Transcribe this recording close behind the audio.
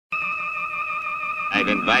I've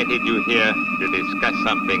invited you here to discuss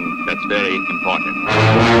something that's very important.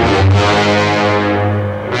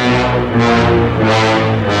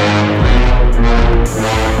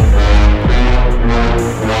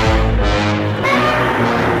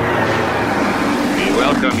 We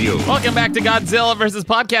welcome you. Welcome back to Godzilla vs.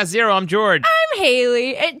 Podcast Zero. I'm George. I'm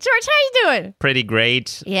Haley. George, how you doing? Pretty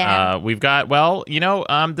great. Yeah. We've got,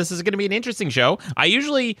 this is going to be an interesting show. I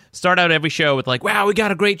usually start out every show with like, wow, we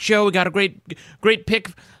got a great show. We got a great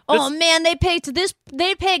pick. Oh, man, they picked this.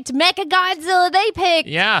 They picked Mechagodzilla. They picked...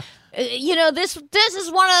 Yeah. This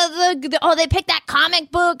is one of the... they picked that comic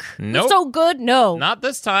book. Nope. It's so good. No. Not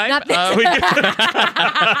this time. Not this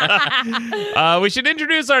We should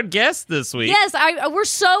introduce our guest this week. Yes, we're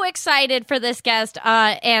so excited for this guest,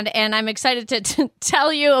 and I'm excited to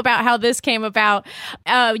tell you about how this came about.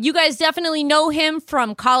 You guys definitely know him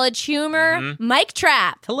from College Humor, Mike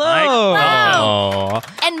Trapp. Hello. Hello.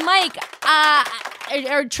 And Mike,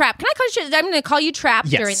 or Trapp. Can I call you? I'm going to call you Trapp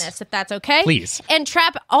during this, if that's okay. Please. And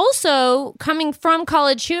Trapp, also coming from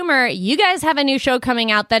College Humor, you guys have a new show coming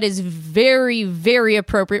out that is very, very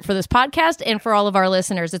appropriate for this podcast and for all of our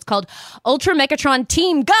listeners. It's called Ultra Mechatron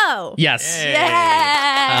Team Go. Yes. Yay!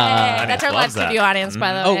 That's our live loves that. studio audience,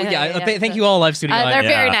 by the way. Oh, yeah. Thank you all, live studio. They're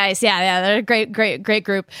very nice. Yeah. They're a great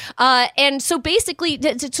group. And so basically,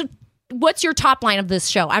 what's your top line of this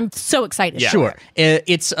show? I'm so excited. Yeah. Sure.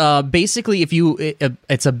 It's basically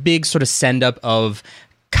it's a big sort of send up of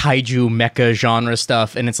kaiju mecha genre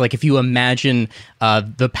stuff, and it's like if you imagine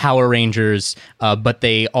the Power Rangers, but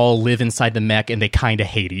they all live inside the mech and they kind of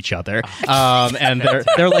hate each other, and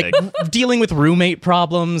they're like dealing with roommate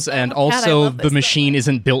problems, and also the machine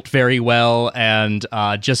isn't built very well, and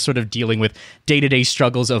just sort of dealing with day-to-day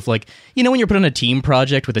struggles of like, when you're put on a team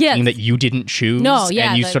project with a team that you didn't choose,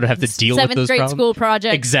 and you sort of have to deal with those seventh grade problems. School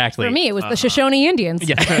project. Exactly. For me, it was the Shoshone Indians.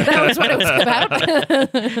 Yeah. That was what it was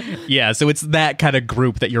about. Yeah, so it's that kind of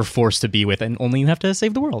group that you're forced to be with, and only you have to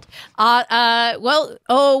save the world.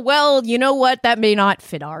 You know what? That may not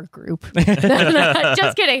fit our group.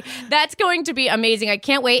 Just kidding. That's going to be amazing. I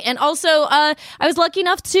can't wait. And also, I was lucky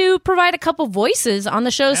enough to provide a couple voices on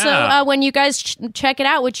the show. Yeah. So when you guys check it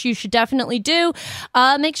out, which you should definitely do,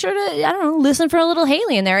 make sure to, listen for a little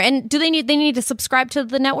Haley in there. And do they need to subscribe to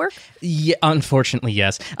the network? Yeah, unfortunately,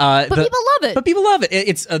 yes. But people love it. But people love it.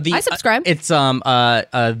 It's the I subscribe. It's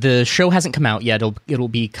the show hasn't come out yet.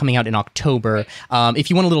 It'll be coming out in October. If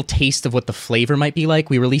you want a little taste of what the flavor might be like,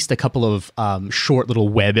 we released a couple of short little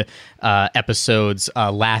web episodes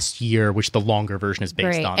last year, which the longer version is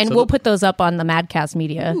based on. And So we'll put those up on the Madcast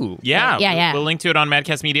Media. Ooh. Yeah. We'll link to it on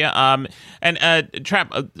Madcast Media. And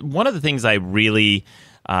Trapp, one of the things I really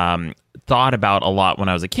thought about a lot when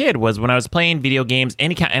I was a kid was when I was playing video games,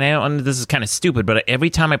 and I know this is kind of stupid, but every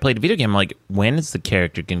time I played a video game, I'm like, when is the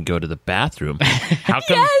character going to go to the bathroom? How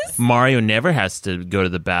come Mario never has to go to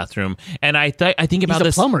the bathroom? And I think about He's a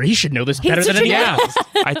this. plumber. He should know this better than anyone else.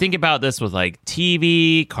 I think about this with like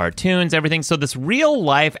TV, cartoons, everything. So this real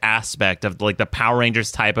life aspect of like the Power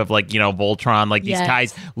Rangers type of like, Voltron, like these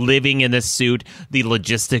guys living in this suit, the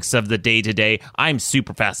logistics of the day to day. I'm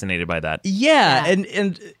super fascinated by that. Yeah.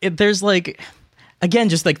 And there's like, again,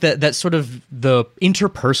 just like that sort of the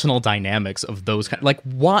interpersonal dynamics of those kind, like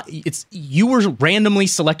why you were randomly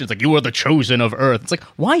selected, it's like you are the chosen of Earth. It's like,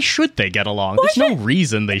 why should they get along? There's no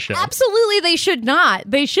reason they should. Absolutely, they should not.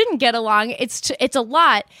 They shouldn't get along. It's a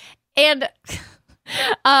lot, and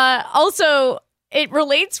also it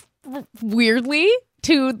relates weirdly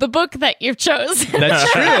to the book that you've chosen.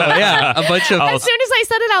 That's true. Yeah, a bunch of. As soon as I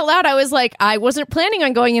said it out loud, I was like, I wasn't planning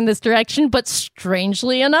on going in this direction, but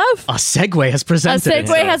strangely enough, a segue has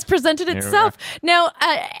presented itself. Now,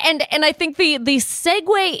 and I think the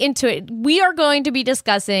segue into it, we are going to be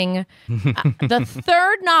discussing the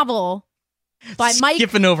third novel by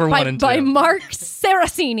Skipping over one and two. by Mark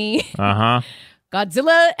Saraceni.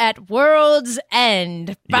 Godzilla at World's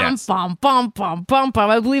End. Bum, bum, bum, bum, bum, bum.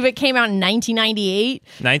 I believe it came out in 1998.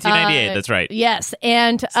 1998, that's right. Yes,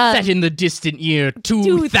 and set in the distant year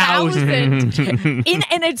 2000. And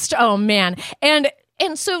it's, oh man. And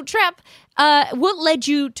so, Trapp, what led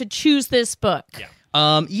you to choose this book?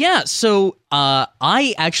 So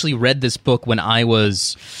I actually read this book when I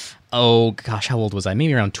was... oh gosh, how old was I?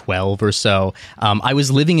 Maybe around 12 or so. I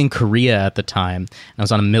was living in Korea at the time, and I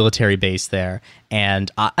was on a military base there.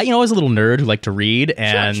 And I was a little nerd who liked to read,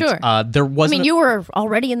 and sure. There wasn't. you were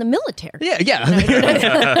already in the military. Yeah.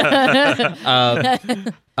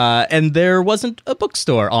 And there wasn't a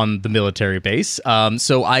bookstore on the military base,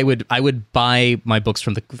 so I would buy my books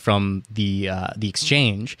from the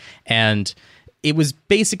exchange, and it was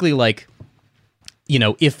basically like,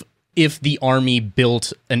 if if the army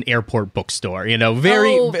built an airport bookstore,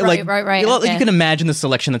 very right. Well, Okay. you can imagine the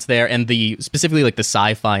selection that's there, and specifically like the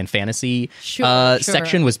sci-fi and fantasy Sure.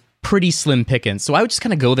 section was pretty slim pickings. So I would just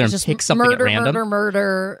kind of go there and Just pick something at random.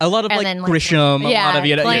 murder. A lot of and like then, Grisham, a lot of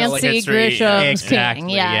Clancy history, Grisham's exactly. King.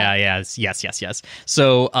 Yes.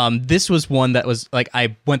 So this was one that was like,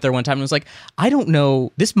 I went there one time and was like, I don't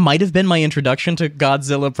know. This might have been my introduction to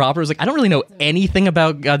Godzilla proper. I was like, I don't really know anything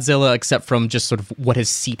about Godzilla except from just sort of what has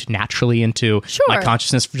seeped naturally into my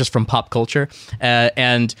consciousness just from pop culture.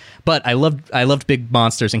 But I loved big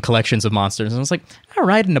monsters and collections of monsters. And I was like, all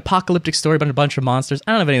right, an apocalyptic story about a bunch of monsters.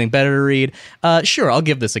 I don't have anything better to read. Sure, I'll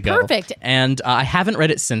give this a go. Perfect. And I haven't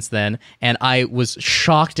read it since then, and I was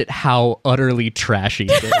shocked at how utterly trashy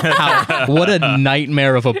it is. What a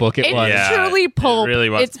nightmare of a book it was. It's truly pulp. It really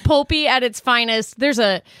was. It's pulpy at its finest. There's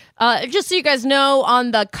just so you guys know,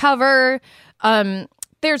 on the cover,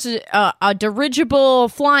 there's a dirigible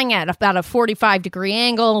flying at about a 45-degree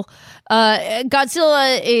angle.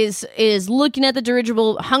 Godzilla is looking at the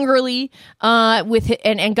dirigible hungrily, and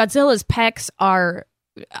Godzilla's pecs are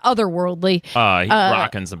otherworldly. He's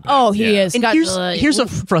rocking some. Oh, he is. And Godzilla. here's a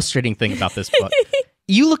frustrating thing about this book.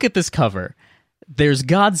 You look at this cover. There's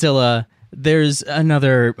Godzilla. There's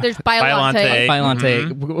another. There's Biollante.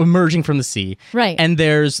 Biollante emerging from the sea. Right. And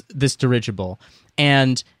there's this dirigigible.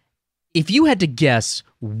 And if you had to guess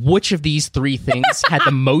which of these three things had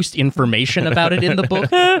the most information about it in the book,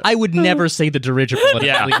 I would never say the dirigible in a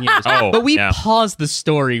million years. But we paused the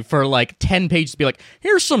story for like 10 pages to be like,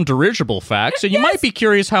 here's some dirigible facts, and you might be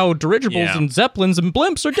curious how dirigibles and zeppelins and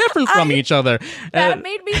blimps are different from each other. That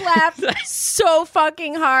made me laugh so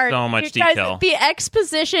fucking hard. So much You guys, detail. the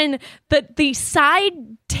exposition, the side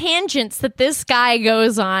tangents that this guy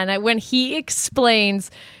goes on when he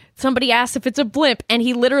explains. Somebody asks if it's a blimp, and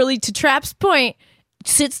he literally, to Trapp's point,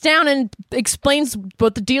 sits down and explains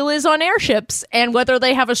what the deal is on airships and whether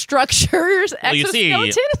they have a structured Well, you see,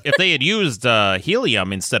 exoskeleton. if they had used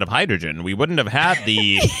helium instead of hydrogen, we wouldn't have had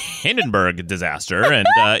the Hindenburg disaster, and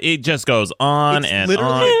it just goes on It's and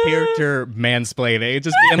literally on. character mansplaining. It's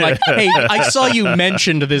just being like, hey, I saw you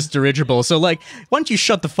mentioned this dirigible, so like, why don't you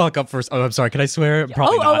shut the fuck up first? Oh, I'm sorry, can I swear?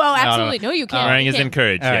 Probably not. No, Absolutely. No, you can't. Swearing You is can't.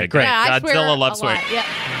 encouraged. All right, great. Yeah, I swear Godzilla loves a lot. swearing. Yeah.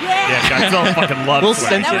 Yeah, Godzilla fucking loves We'll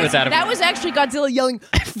swearing. censor it out of That was actually Godzilla yelling,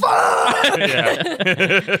 "Fuck!"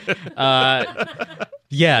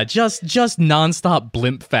 Yeah, just nonstop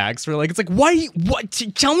blimp facts. We're like, it's like, why? What?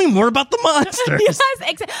 Tell me more about the monsters. Yes,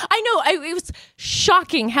 exactly. I know. It was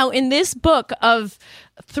shocking how in this book of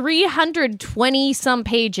 320 some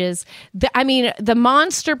pages, the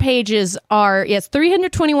monster pages are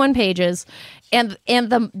 321 pages, and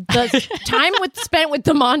the time spent with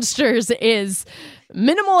the monsters is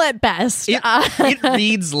minimal at best. It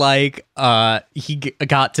reads like he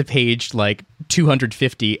got to page like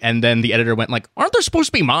 250, and then the editor went like, "Aren't there supposed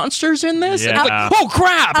to be monsters in this?" And it's like, oh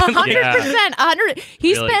crap! 100%.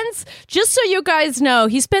 He Really? spends, just so you guys know,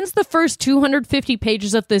 he spends the first 250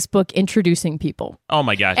 pages of this book introducing people Oh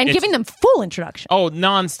my gosh. and It's- giving them full introduction. Oh,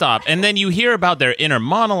 nonstop, and then you hear about their inner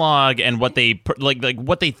monologue and what they like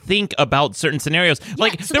what they think about certain scenarios.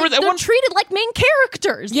 Like So there was they're at one treated like main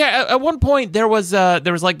characters. Yeah, at one point there was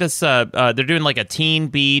like this they're doing like a teen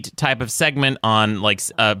beat type of segment on like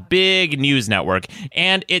a big news network,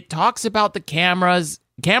 and it talks about the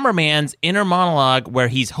cameraman's inner monologue where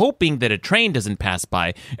he's hoping that a train doesn't pass by.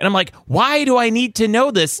 And I'm like, why do I need to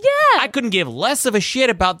know this? Yeah. I couldn't give less of a shit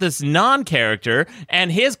about this non-character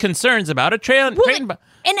and his concerns about a train. And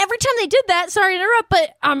every time they did that, sorry to interrupt, but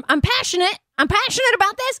I'm passionate. I'm passionate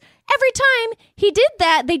about this. Every time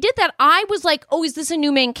they did that, I was like, oh, is this a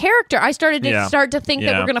new main character? I started to think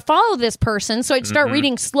that we're going to follow this person. So I'd start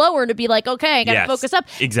reading slower to be like, okay, I got to focus up.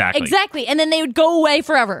 Exactly. And then they would go away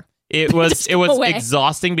forever. It was away.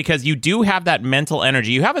 exhausting because you do have that mental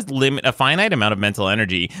energy. You have a finite amount of mental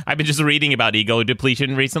energy. I've been just reading about ego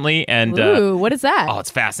depletion recently, and Ooh, what is that? oh, it's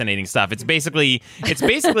fascinating stuff. It's basically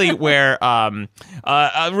where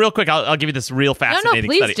real quick, I'll give you this real fascinating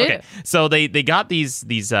please study. do. Okay, so they got these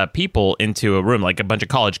people into a room, like a bunch of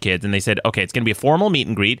college kids, and they said, okay, it's going to be a formal meet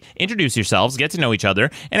and greet. Introduce yourselves, get to know each other,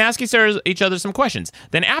 and ask each other some questions.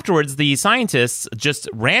 Then afterwards, the scientists just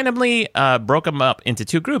randomly broke them up into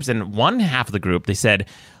two groups, and one half of the group, they said,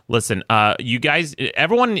 listen, you guys,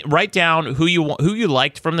 everyone write down who you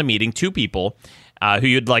liked from the meeting, two people who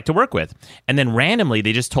you'd like to work with. And then randomly,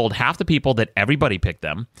 they just told half the people that everybody picked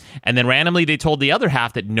them. And then randomly, they told the other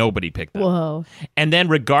half that nobody picked them. Whoa. And then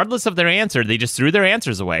regardless of their answer, they just threw their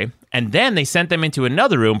answers away. And then they sent them into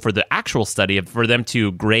another room for the actual study for them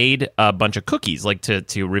to grade a bunch of cookies, like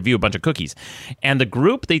to review a bunch of cookies. And the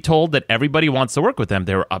group, they told that everybody wants to work with them.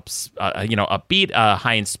 They were upbeat,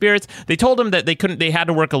 high in spirits. They told them that they had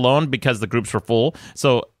to work alone because the groups were full.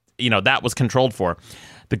 So, that was controlled for.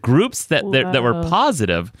 The groups that were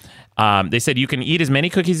positive, they said you can eat as many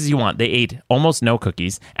cookies as you want. They ate almost no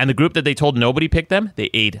cookies. And the group that they told nobody picked them, they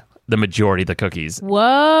ate the majority of the cookies.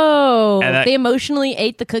 Whoa. They emotionally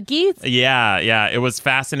ate the cookies? Yeah. It was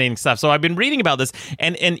fascinating stuff. So I've been reading about this,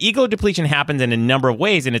 and ego depletion happens in a number of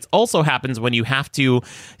ways, and it also happens when you have to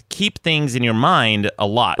keep things in your mind a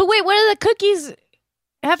lot. But wait, what do the cookies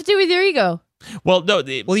have to do with your ego? Well, no.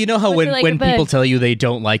 You know how when people tell you they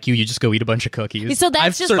don't like you, you just go eat a bunch of cookies. So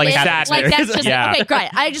that's just like sadness. that's just Yeah. okay. Great.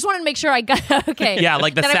 I just wanted to make sure I got okay. Yeah,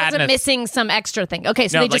 like the that sadness. I wasn't missing some extra thing. Okay,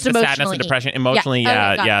 so No, they just like the emotionally sadness and eat. depression, emotionally,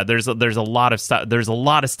 yeah. There's a lot of there's a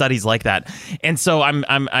lot of studies like that, and so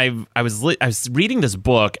I was reading this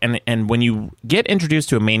book, and when you get introduced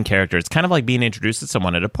to a main character, it's kind of like being introduced to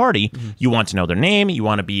someone at a party. Mm-hmm. You want to know their name, you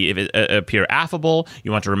want to appear affable,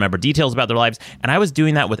 you want to remember details about their lives, and I was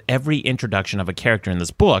doing that with every introduction of a character in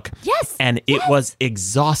this book. Yes. And it was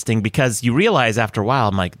exhausting because you realize after a while,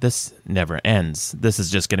 I'm like, this never ends. This is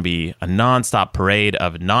just going to be a nonstop parade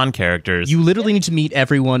of non-characters. You literally need to meet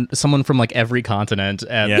someone from like every continent,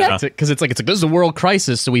 because it's like this is a world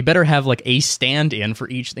crisis, so we better have like a stand-in for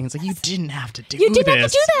each thing. It's like you didn't have to do this. You didn't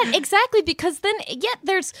have to do that exactly, because then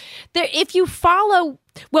there's if you follow.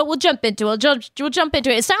 Well, we'll jump into it. We'll jump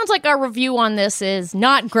into it. It sounds like our review on this is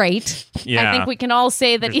not great. Yeah. I think we can all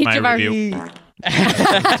say that Here's each of review.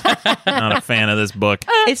 Not a fan of this book.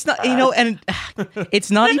 It's not, and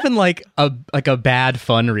it's not even like a bad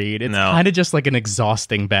fun read. It's kind of just like an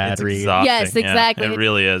exhausting bad read. Exhausting. Yes, exactly. Yeah, it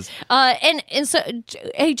really is. And so,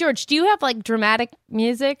 hey George, do you have like dramatic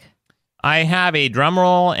music? I have a drum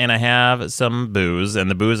roll and I have some booze,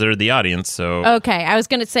 and the booze are the audience. So okay, I was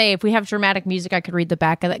going to say if we have dramatic music, I could read the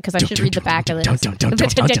back of it, because I should read the back of it.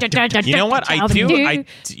 You know what?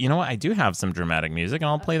 You know what? I do have some dramatic music, and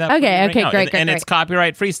I'll play that. Okay, right now. great. And it's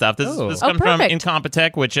copyright free stuff. This comes from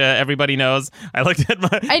Incompetech, which everybody knows. I looked at my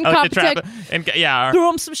Incompetech. Yeah,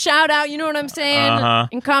 throw them some shout out. You know what I'm saying?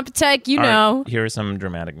 Incompetech, you know. Right, here's some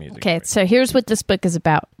dramatic music. Okay, so here's what this book is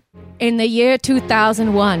about. In the year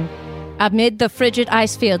 2001. Amid the frigid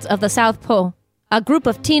ice fields of the South Pole, a group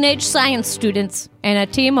of teenage science students and a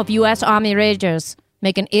team of U.S. Army Rangers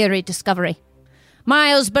make an eerie discovery.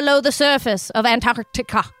 Miles below the surface of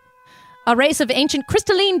Antarctica, a race of ancient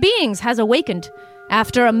crystalline beings has awakened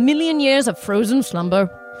after 1 million years of frozen slumber.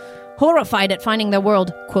 Horrified at finding their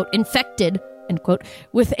world, quote, infected, end quote,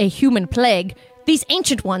 with a human plague, these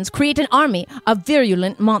ancient ones create an army of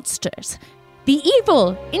virulent monsters. The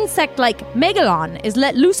evil, insect-like Megalon is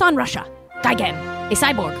let loose on Russia. Gigan, a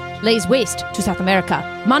cyborg, lays waste to South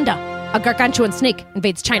America. Manda, a gargantuan snake,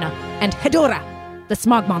 invades China. And Hedorah, the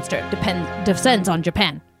smog monster, descends on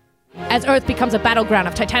Japan. As Earth becomes a battleground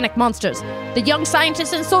of titanic monsters, the young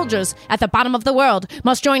scientists and soldiers at the bottom of the world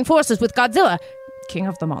must join forces with Godzilla, king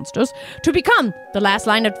of the monsters, to become the last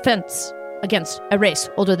line of defense against a race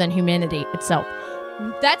older than humanity itself.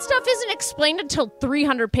 That stuff isn't explained until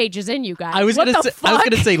 300 pages in, you guys. I was gonna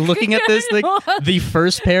say, looking at this thing, the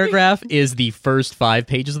first paragraph is the first 5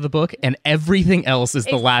 pages of the book, and everything else is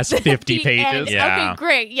the last 50 pages. Yeah. Okay,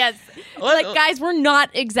 great. Yes. Like, guys, we're not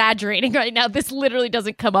exaggerating right now. This literally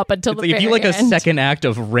doesn't come up until the very end. If you like a end. second act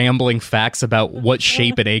of rambling facts about what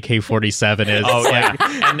shape an AK-47 is. Oh,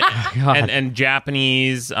 yeah. and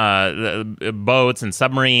Japanese boats and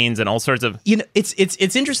submarines and all sorts of...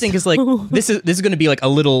 It's interesting because, like, this is going to be like a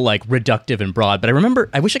little like reductive and broad, but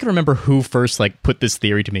I wish I could remember who first like put this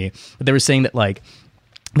theory to me. But they were saying that like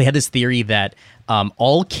they had this theory that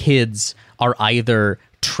all kids are either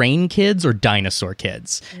train kids or dinosaur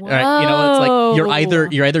kids. Right? You know, it's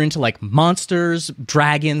like you're either into like monsters,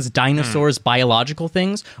 dragons, dinosaurs, biological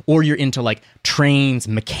things, or you're into like trains,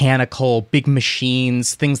 mechanical, big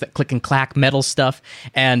machines, things that click and clack, metal stuff.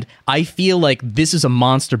 And I feel like this is a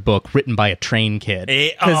monster book written by a train kid.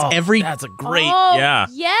 Because that's a great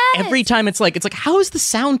every time it's like how is the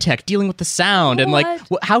sound tech dealing with the sound? And like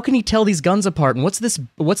how can he tell these guns apart? And what's this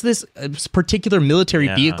particular military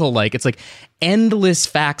vehicle like? It's like endless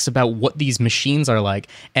facts about what these machines are like.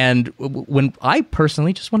 And when I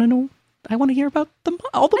personally just want to know want to hear about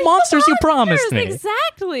all the monsters you promised me.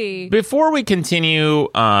 Exactly. Before we continue,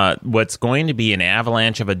 what's going to be an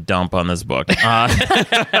avalanche of a dump on this book.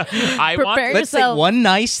 I want. Prepare Let's say yourself. one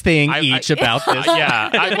nice thing each about this.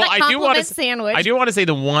 Yeah, I do want to. Sandwich. I do want to say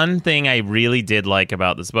the one thing I really did like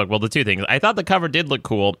about this book. Well, the two things. I thought the cover did look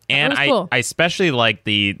cool, and cool. I especially like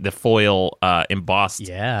the foil embossed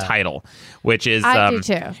title, which is I do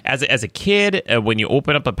too. As a kid, when you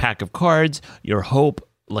open up a pack of cards, your hope.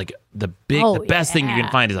 Like the best thing you can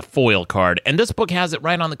find is a foil card, and this book has it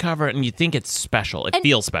right on the cover, and you think it's special. It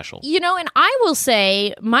feels special, you know. And I will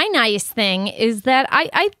say, my nice thing is that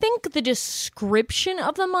I think the description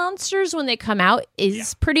of the monsters when they come out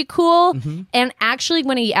is pretty cool. Mm-hmm. And actually,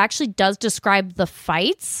 when he actually does describe the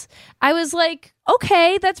fights, I was like,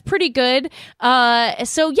 okay, that's pretty good.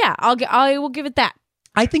 So yeah, I will give it that.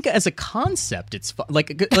 I think as a concept, it's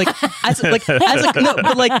as no,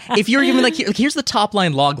 but like if you're even like here's the top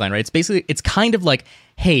line log line, right? It's kind of like,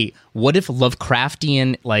 hey, what if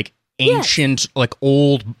Lovecraftian like ancient like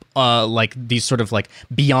old like these sort of like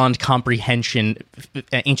beyond comprehension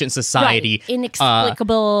ancient society, right.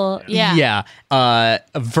 Inexplicable,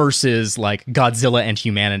 versus like Godzilla and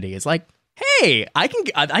humanity is like. Hey, I can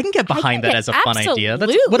get behind that as a fun idea.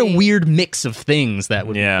 That's what a weird mix of things that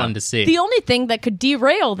would be fun to see. The only thing that could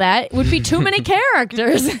derail that would be too many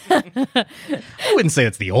characters. I wouldn't say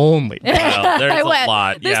it's the only thing. Well, there's a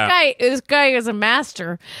lot. This guy is a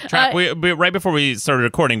master. Trapp, we right before we started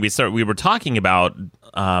recording, we were talking about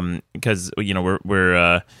because you know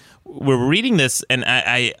we're reading this, and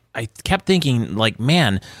I kept thinking, like,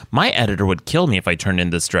 man, my editor would kill me if I turned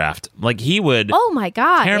in this draft. Like, he would oh my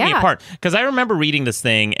God, tear me apart. Because I remember reading this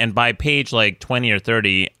thing, and by page, like, 20 or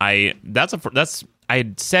 30, I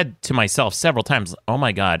said to myself several times, oh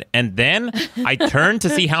my God. And then I turned to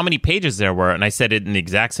see how many pages there were, and I said it in the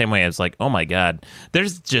exact same way. I was like, oh my God.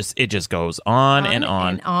 It just goes on and on.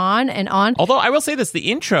 And on and on. Although I will say this,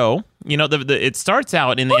 the intro, you know, it starts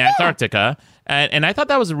out in the Antarctica. And I thought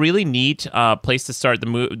that was a really neat place to start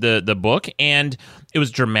the book, and it was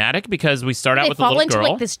dramatic because we start out with a little girl. They fall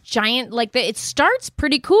into like this giant, it starts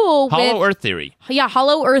pretty cool. Hollow Earth theory. Yeah,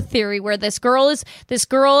 Hollow Earth theory, where this girl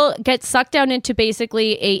gets sucked down into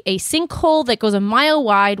basically a sinkhole that goes a mile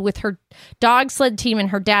wide with her dog sled team and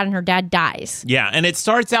her dad dies. Yeah, and it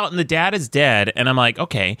starts out and the dad is dead, and I'm like,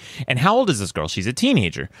 okay, and how old is this girl? She's a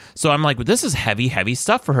teenager. So I'm like, well, this is heavy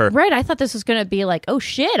stuff for her. Right, I thought this was going to be like, oh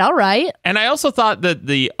shit, all right. And I also thought that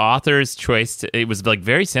the author's choice, it was like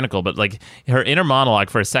very cynical, but like her inner monologue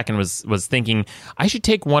for a second was thinking, I should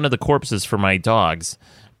take one of the corpses for my dogs.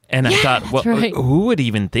 And I thought, right. Who would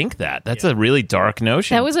even think that? That's a really dark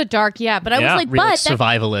notion. That was a dark, but I was like, really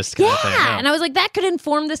survivalist kind of thing. Yeah, and I was like, that could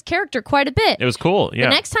inform this character quite a bit. It was cool, yeah. The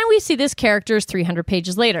next time we see this character is 300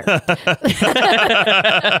 pages later.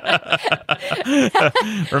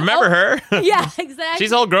 Remember her? Yeah, exactly.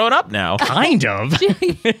 She's all grown up now. Kind of.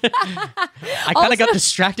 I kind of got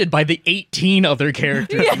distracted by the 18 other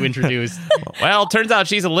characters you introduced. Well, turns out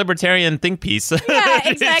she's a libertarian think piece. Yeah,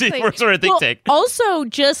 exactly. Sort of think tank. Also,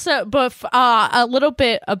 just a little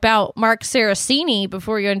bit about Mark Saraceni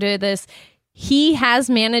before you into this. He has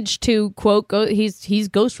managed to quote he's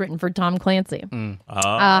ghostwritten for Tom Clancy.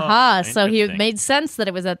 So he made sense that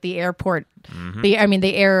it was at the airport. Mm-hmm.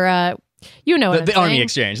 The air. You know the Army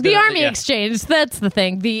Exchange. The Army Exchange. That's the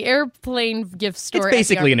thing. The airplane gift store. It's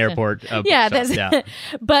basically an airport. But that's the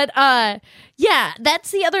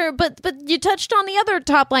other. But you touched on the other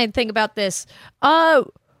top line thing about this.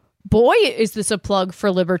 Boy, is this a plug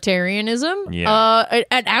for libertarianism? Yeah.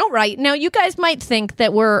 And outright. Now, you guys might think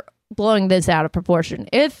that we're blowing this out of proportion.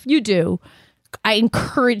 If you do, I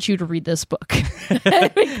encourage you to read this book.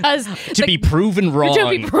 Because to be proven wrong. To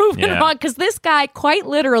be proven wrong. Because this guy quite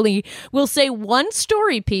literally will say one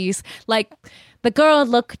story piece like, the girl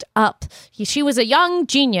looked up. She was a young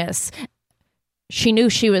genius. She knew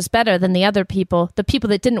she was better than the other people, the people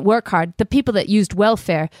that didn't work hard, the people that used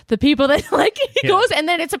welfare, the people that goes, and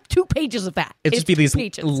then it's 2 pages of that. It's just be these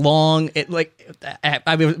pages. Long,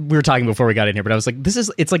 I mean, we were talking before we got in here, but I was like,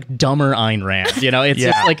 it's like dumber Ayn Rand, you know? It's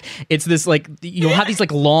just like, it's this like, you'll have these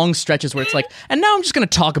like long stretches where it's like, and now I'm just going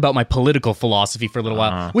to talk about my political philosophy for a little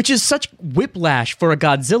while, which is such whiplash for a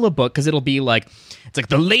Godzilla book, because it'll be like, it's like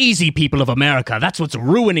the lazy people of America. That's what's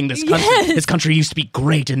ruining this country. Yes. This country used to be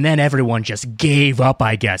great, and then everyone just gave up,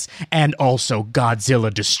 I guess. And also,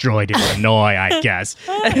 Godzilla destroyed Illinois, I guess.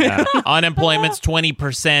 Unemployment's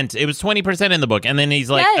 20%. It was 20% in the book, and then he's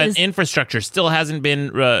like, infrastructure still hasn't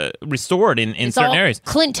been restored in certain areas.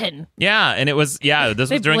 Clinton. Yeah, and it was this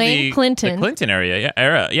was during the Clinton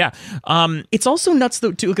era. Yeah. It's also nuts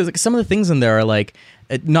though too, because like, some of the things in there are like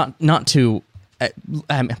not to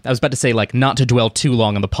I was about to say, like, not to dwell too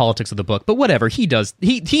long on the politics of the book, but whatever, he does.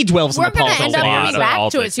 He dwells We're on the going to politics. end up lot coming of back to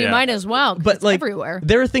politics, it, so you yeah. might as well, 'cause But it's like, everywhere.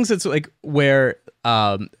 there are things that's like where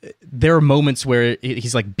there are moments where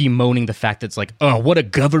he's like bemoaning the fact that it's like, oh, what a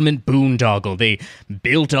government boondoggle. They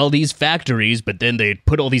built all these factories, but then they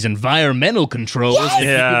put all these environmental controls.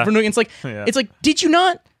 Yeah. It's like, did you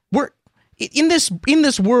not? In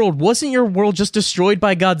this world, wasn't your world just destroyed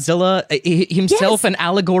by Godzilla himself? Yes. An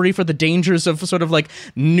allegory for the dangers of sort of like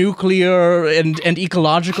nuclear and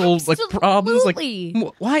ecological like problems. Like,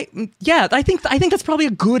 why? Yeah, I think that's probably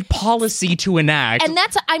a good policy to enact. And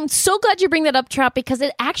I'm so glad you bring that up, Trapp, because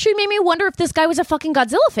it actually made me wonder if this guy was a fucking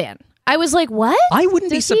Godzilla fan. I was like, what? I wouldn't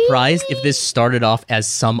be Does he? surprised if this started off as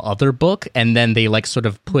some other book and then they like sort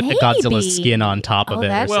of put a Godzilla Maybe. skin on top of it or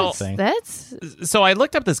That's something. that's So I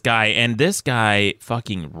looked up this guy, and this guy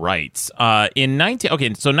fucking writes. So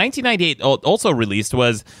 1998 also released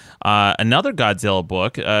was another Godzilla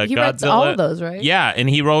book. he Godzilla, writes all of those, right? Yeah, and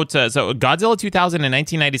he wrote so Godzilla 2000 in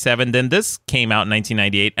 1997. Then this came out in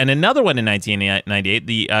 1998, and another one in 1998,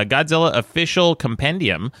 the Godzilla Official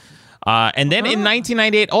Compendium. And then in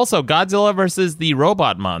 1998, also Godzilla versus the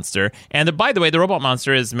Robot Monster. And by the way, the Robot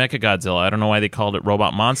Monster is Mechagodzilla. I don't know why they called it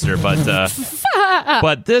Robot Monster, but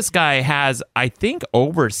but this guy has, I think,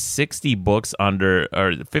 over 60 books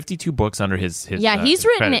or 52 books under his Yeah, he's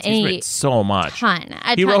written credits. He's written so much.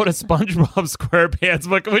 He wrote a SpongeBob SquarePants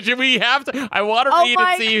book, which we have to. I want to read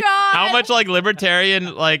and see how much like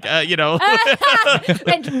libertarian, like and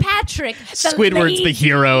Patrick, Squidward's the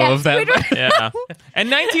hero of that. yeah. And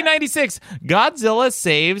 1996, Godzilla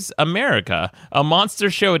Saves America, a monster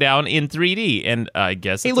showdown in 3D. And I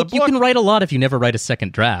guess Hey, look, you can write a lot if you never write a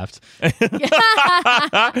second draft.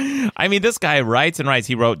 I mean, this guy writes and writes.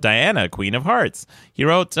 He wrote Diana, Queen of Hearts. He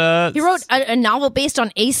wrote a novel based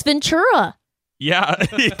on Ace Ventura. Yeah.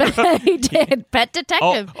 He did Pet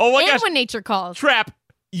Detective. Oh my and gosh. When Nature Calls. Trapp.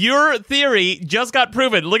 Your theory just got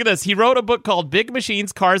proven. Look at this. He wrote a book called Big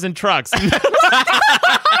Machines, Cars, and Trucks.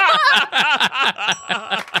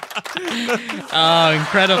 Oh,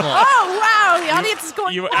 incredible. Oh, wow. The audience is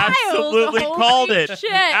going You wild. absolutely Holy called it. Shit.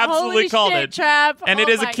 You absolutely Holy called shit, it. Trapp. And it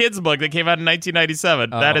is a kid's book that came out in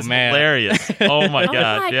 1997. That is man. hilarious. Oh my Oh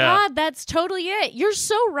god. my Yeah. God, that's totally it. You're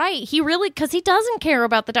so right. He really, because he doesn't care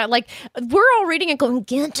about the like. We're all reading it, going,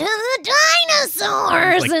 "Get to the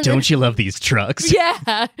dinosaurs!" Like, and don't you love these trucks?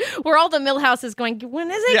 yeah, where all the Millhouse is going. When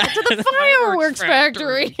is it? Get to the fireworks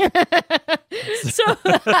factory.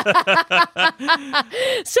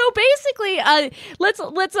 So basically, let's.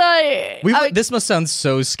 This must sound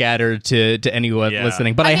so scattered to anyone Yeah.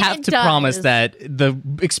 listening, but I mean, have it to does. promise that the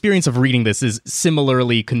experience of reading this is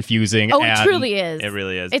similarly confusing. Oh, and it truly is. It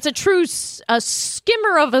really is. It's a true a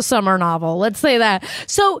skimmer of a summer novel. Let's say that.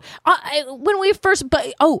 So when we first,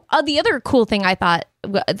 the other cool thing I thought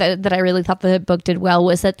that I really thought the book did well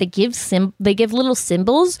was that they give little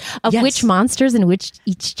symbols of Yes. which monsters in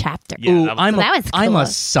each chapter. Yeah, Ooh, that was I'm that was I'm cool. a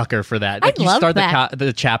sucker for that. I Like, you love start that.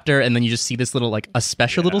 the chapter and then you just see this little like a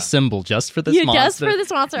special little symbol just for this Yeah, monster. just for this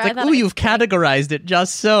monster. It's I like, thought ooh, it was you've categorized it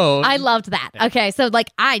just so. I loved that. Okay, so like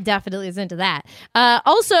I definitely was into that.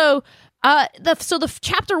 Also, the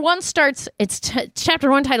chapter one starts. It's chapter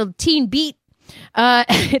one titled "Teen Beat."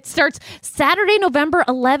 It starts Saturday, November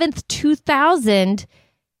 11th, 2000,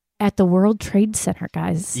 at the World Trade Center,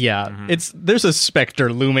 guys. Yeah, there's a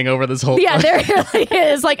specter looming over this whole. Yeah, there really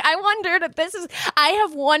is. Like, I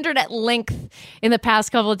have wondered at length in the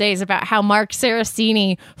past couple of days about how Mark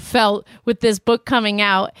Saraceni felt with this book coming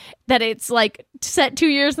out, that it's like set 2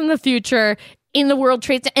 years in the future in the World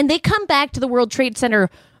Trade Center. And they come back to the World Trade Center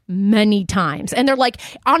many times. And they're like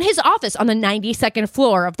on his office on the 92nd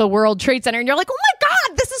floor of the World Trade Center. And you're like, oh my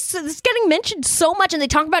God, this is getting mentioned so much. And they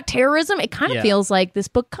talk about terrorism. It kind of feels like this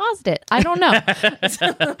book caused it. I don't know.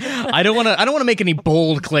 I don't want to make any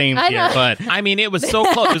bold claims I here, know. but I mean, it was so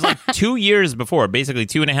close. It was like 2 years before, basically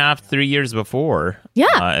 2.5, 3 years before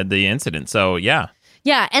the incident. So, yeah.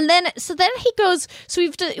 Yeah, and then he goes. So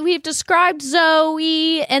we've described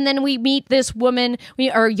Zoe, and then we meet this woman,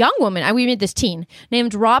 young woman. We meet this teen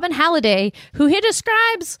named Robin Halliday, who he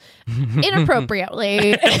describes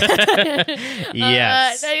inappropriately.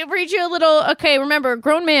 yes. I read you a little. Okay, remember, a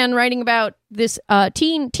grown man writing about this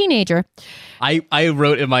teenager. I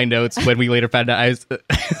wrote in my notes when we later found out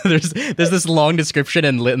there's this long description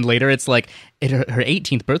and later it's like her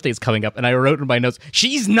 18th birthday is coming up and I wrote in my notes,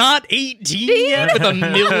 she's not 18 yet with a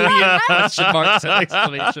million question marks and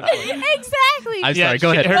exclamation points. Exactly. I'm sorry,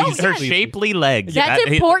 go ahead. Her shapely legs. That's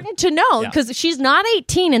important to know because she's not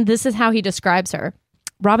 18, and this is how he describes her.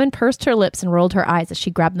 Robin pursed her lips and rolled her eyes as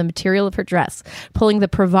she grabbed the material of her dress, pulling the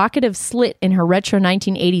provocative slit in her retro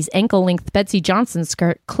 1980s ankle-length Betsy Johnson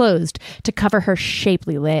skirt closed to cover her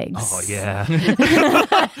shapely legs. Oh, yeah.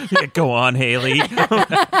 Yeah, go on, Haley.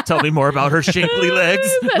 Tell me more about her shapely legs.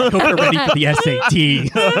 Hope you're ready for the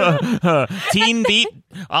SAT. Teen Beat.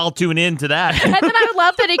 I'll tune in to that. And then I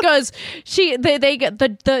love that he goes,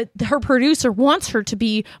 her producer wants her to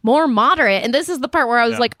be more moderate. And this is the part where I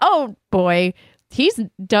was like, oh boy,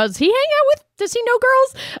 does he hang out with, does he know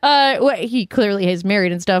girls? Well, he clearly is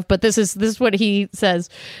married and stuff, but this is what he says.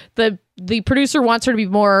 The producer wants her to be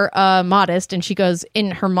more modest, and she goes,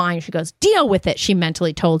 in her mind, she goes, deal with it, she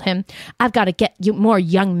mentally told him. I've got to get you more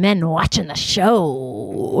young men watching the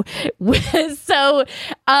show. So,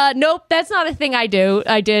 nope, that's not a thing I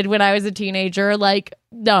did when I was a teenager. Like,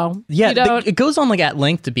 no. Yeah, it goes on like at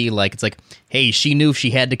length to be like, it's like, hey, she knew if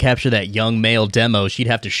she had to capture that young male demo, she'd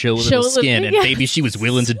have to show a little skin, and maybe she was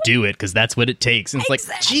willing to do it because that's what it takes. And it's like,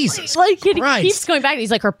 Jesus Christ. He keeps going back.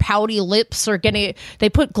 He's like, her pouty lips are getting, they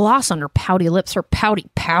put gloss on her pouty lips, her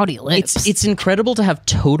pouty lips. It's incredible to have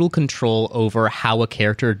total control over how a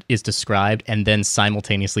character is described and then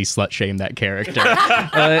simultaneously slut shame that character.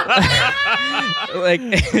 It's like,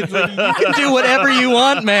 you can do whatever you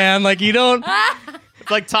want, man. Like, you don't... It's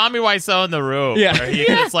like Tommy Wiseau in The Room. Yeah. Where he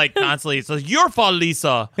just like constantly says, your fault,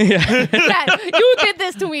 Lisa. You did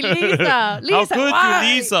this to me, Lisa. How could why?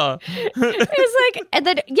 you, Lisa? It's like, and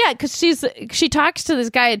then, yeah, because she talks to this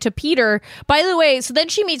guy, to Peter. By the way, so then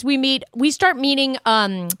we start meeting,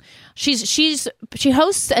 she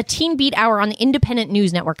hosts a Teen Beat Hour on the Independent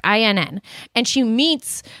News Network, INN. And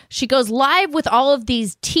she goes live with all of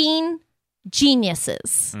these teen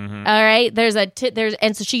geniuses. Mm-hmm. All right,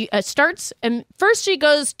 and so she starts, and first she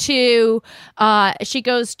goes to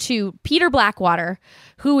Peter Blackwater,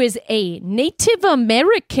 who is a Native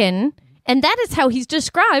American, and that is how he's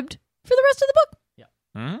described for the rest of the book.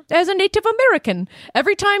 As a Native American.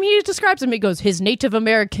 Every time he describes him, he goes, his Native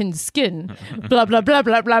American skin, blah, blah, blah,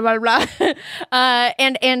 blah, blah, blah, blah.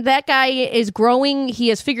 And that guy is growing. He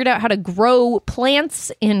has figured out how to grow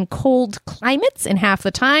plants in cold climates in half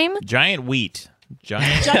the time. Giant wheat.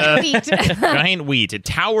 Giant wheat. Giant wheat. It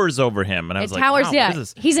towers over him. And I was like, towers, wow, yeah. what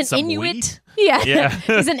is this? He's an Some Inuit. wheat? Yeah.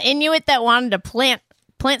 He's an Inuit that wanted to plant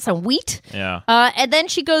some wheat. Yeah. And then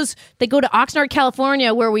they go to Oxnard,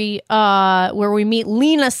 California, where we meet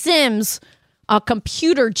Lena Sims, a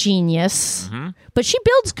computer genius. Mm-hmm. But she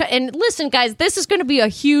builds, and listen, guys, this is going to be a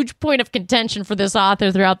huge point of contention for this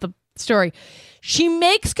author throughout the story. She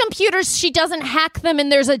makes computers. She doesn't hack them,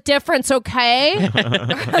 and there's a difference, okay?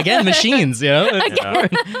 Again, machines, you know?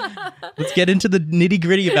 Let's get into the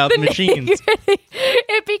nitty-gritty about the machines.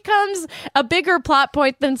 It becomes a bigger plot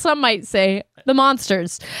point than some might say. The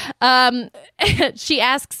monsters. She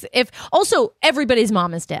asks if... Also, everybody's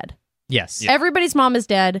mom is dead. Yes. Everybody's mom is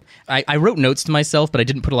dead. I wrote notes to myself, but I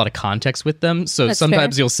didn't put a lot of context with them. So that's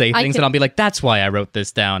sometimes fair. You'll say things and I'll be like, that's why I wrote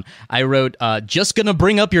this down. I wrote, just gonna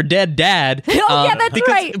bring up your dead dad. Yeah, that's because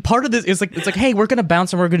right. Part of this is like, it's like, hey, we're gonna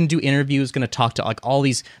bounce and we're gonna do interviews, gonna talk to like all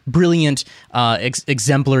these brilliant,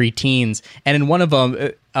 exemplary teens. And in one of them,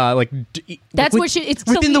 that's where it's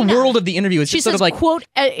within Selena. The world of the interview. It's she just says, sort of like, quote,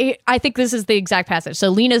 I think this is the exact passage. So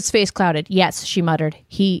Lena's face clouded. Yes, she muttered.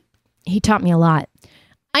 He taught me a lot.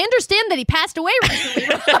 I understand that he passed away recently.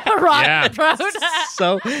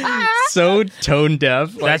 so tone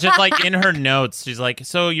deaf. That's just like in her notes. She's like,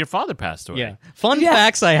 so your father passed away. Yeah. Fun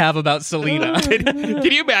facts I have about Selena.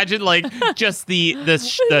 Can you imagine like just the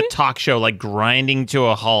talk show like grinding to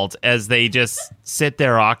a halt as they just sit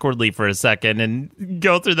there awkwardly for a second and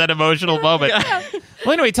go through that emotional moment?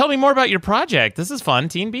 Well, anyway, tell me more about your project. This is fun.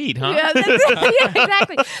 Teen Beat, huh? Yeah,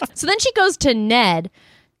 exactly. So then she goes to Ned.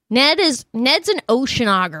 Ned's an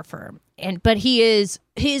oceanographer, but he's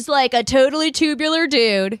like a totally tubular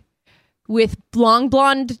dude with long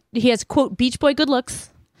blonde. He has, quote, beach boy good looks,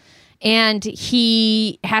 and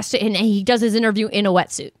he does his interview in a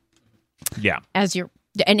wetsuit. Yeah,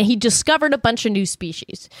 and he discovered a bunch of new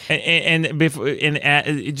species. And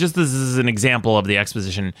just this is an example of the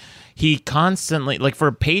exposition. He constantly, like for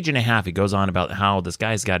a page and a half, he goes on about how this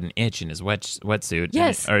guy's got an itch in his wetsuit.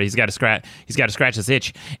 Yes. Or he's got to scratch this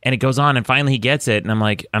itch. And it goes on, and finally he gets it. And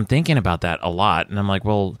I'm thinking about that a lot. And I'm like,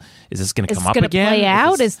 well, is this going to come up again? Is this going to play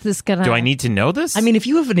out? Is this going to... Do I need to know this? I mean, if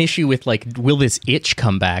you have an issue with, like, will this itch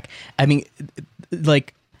come back? I mean,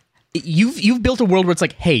 like... you've built a world where it's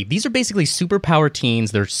like, hey, these are basically superpower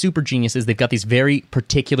teens. They're super geniuses. They've got these very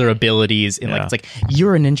particular abilities. And like, it's like,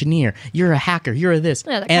 you're an engineer, you're a hacker, you're a this.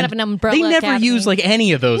 Yeah, kind of an umbrella They never academy. use like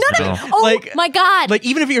any of those. None of it. Oh my God. Like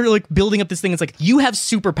even if you're like building up this thing, it's like you have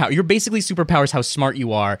superpower. You're basically superpowers how smart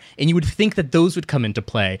you are, and you would think that those would come into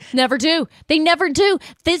play. Never do. They never do.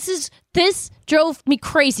 This drove me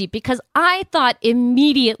crazy because I thought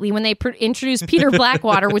immediately when they introduced Peter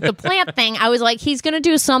Blackwater with the plant thing, I was like, he's going to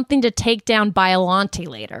do something to take down Biollante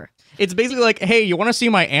later. It's basically like, hey, you want to see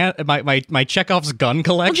my Chekhov's gun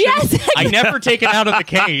collection? Yes. I never take it out of the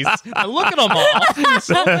case. Look at them all.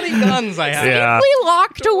 So many guns I have. Safely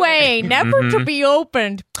locked away, never to be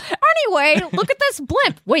opened. Anyway, look at this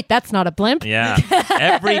blimp. Wait, that's not a blimp. Yeah.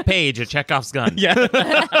 Every page a Chekhov's gun. Yeah.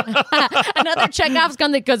 Another Chekhov's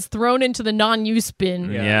gun that gets thrown into the non-use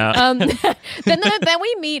bin. Yeah. Then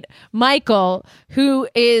we meet Michael, who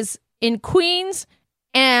is in Queens,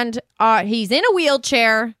 and he's in a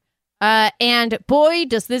wheelchair. And boy,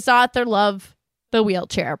 does this author love the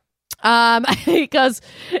wheelchair. Because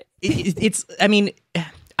it's, I mean,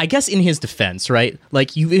 I guess in his defense, right?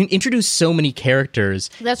 Like, you've introduced so many characters.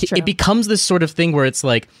 That's true. It becomes this sort of thing where it's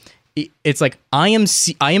like, I am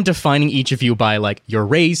defining each of you by like your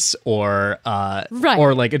race or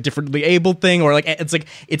or like a differently abled thing, or like it's like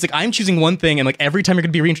I'm choosing one thing, and like every time you're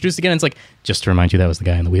gonna be reintroduced again, it's like, just to remind you that was the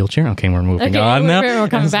guy in the wheelchair. Okay, we're moving on now. We're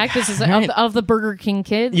coming back. This is of the Burger King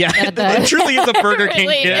kid. Yeah, it truly is a Burger King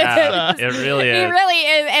kid. Yeah, it really is. He really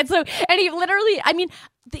is. And he literally, I mean,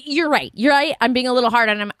 you're right. I'm being a little hard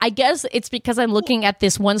on him. I guess it's because I'm looking at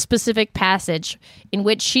this one specific passage in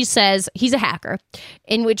which she says, he's a hacker,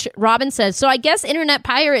 in which Robin says, so I guess internet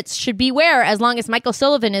pirates should beware as long as Michael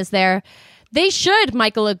Sullivan is there. They should,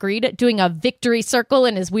 Michael agreed, doing a victory circle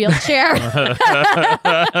in his wheelchair.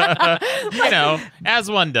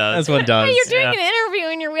 As one does. As one does. Hey, you're doing an interview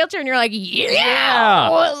in your wheelchair and you're like, yeah.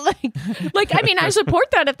 Like, I mean, I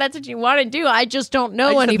support that if that's what you want to do. I just don't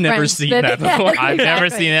know any I've never friends seen that before. I've never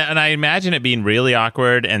seen it, and I imagine it being really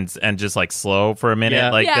awkward and just like slow for a minute.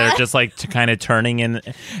 Yeah. Like they're just like kind of turning in.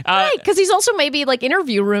 Right, because he's also maybe like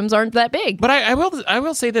interview rooms aren't that big. But I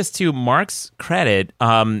will say this to Mark's credit.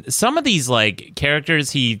 Some of these like characters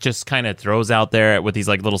he just kind of throws out there with these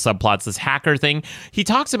like little subplots. This hacker thing. He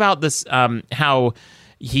talks about this how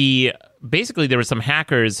he basically there were some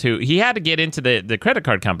hackers who he had to get into the credit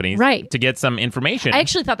card companies to get some information. I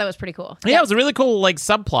actually thought that was pretty cool. Yeah, it was a really cool like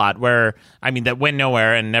subplot where that went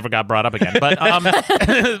nowhere and never got brought up again. But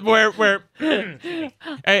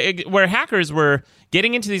where hackers were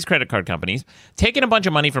getting into these credit card companies, taking a bunch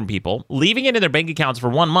of money from people, leaving it in their bank accounts for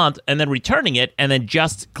 1 month, and then returning it, and then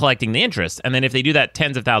just collecting the interest. And then if they do that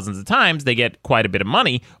tens of thousands of times, they get quite a bit of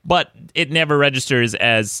money, but it never registers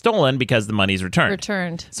as stolen because the money's returned.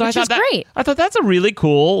 So I thought great. I thought that's a really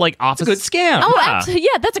cool like office. It's a good scam. Oh, absolutely.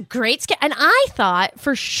 Yeah, that's a great scam. And I thought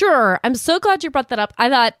for sure, I'm so glad you brought that up. I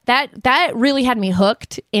thought that really had me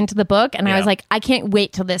hooked into the book, and I was like, I can't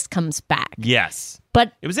wait till this comes back. Yes.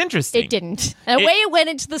 But it was interesting. It didn't. Away it went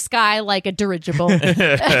into the sky like a dirigible.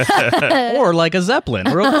 Or like a Zeppelin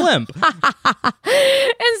or a blimp.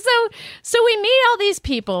 And so we meet all these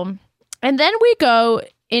people, and then we go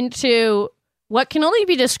into what can only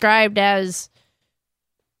be described as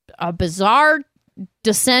a bizarre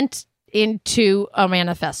descent into a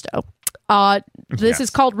manifesto. This is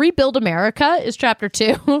called Rebuild America, is chapter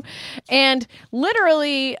 2. And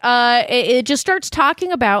literally, it just starts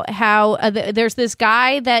talking about how there's this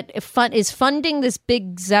guy that is funding this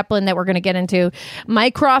big Zeppelin that we're going to get into,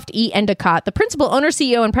 Mycroft E. Endicott, the principal owner,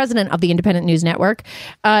 CEO, and president of the Independent News Network,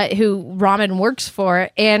 who Ramen works for.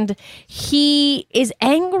 And he is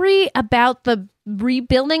angry about the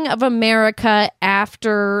rebuilding of America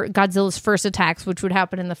after Godzilla's first attacks, which would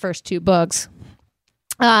happen in the first 2 books.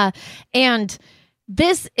 And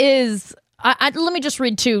this is, let me just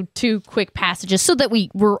read two quick passages so that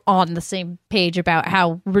we're on the same page about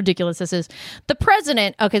how ridiculous this is. The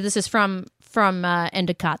president, okay, this is from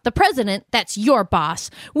Endicott. The president, that's your boss,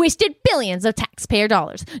 wasted billions of taxpayer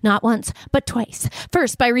dollars, not once, but twice.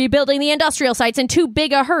 First, by rebuilding the industrial sites in too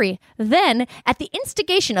big a hurry. Then, at the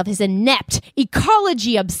instigation of his inept,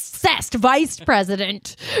 ecology-obsessed vice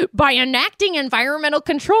president, by enacting environmental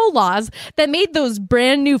control laws that made those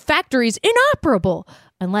brand new factories inoperable.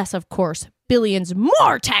 Unless, of course, billions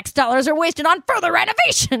more tax dollars are wasted on further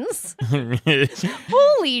renovations.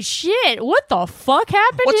 Holy shit. What the fuck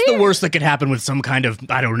happened What's here? the worst that could happen with some kind of,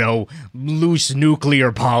 I don't know, loose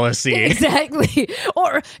nuclear policy? Exactly.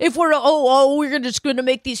 Or if we're just going to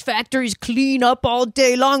make these factories clean up all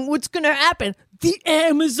day long, what's going to happen? the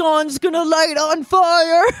Amazon's gonna light on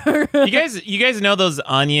fire. You guys know those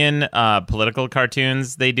Onion political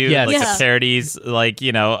cartoons they do, Yes. like Yeah. the parodies, like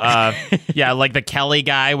like the Kelly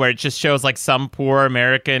guy, where it just shows like some poor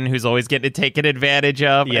American who's always getting taken advantage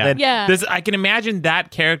of. Yeah. And then Yeah. I can imagine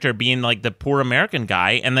that character being like the poor American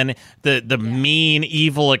guy, and then the mean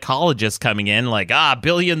evil ecologist coming in, like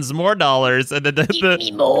billions more dollars, and Give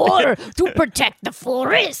me more to protect the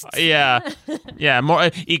forest. yeah, more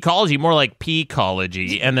ecology, more like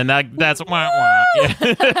pecology, and then that's wah, wah.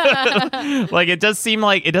 Yeah. Like it does seem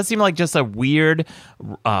like just a weird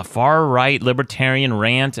far right libertarian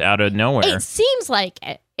rant out of nowhere. It seems like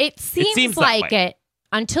it. It seems that like way. it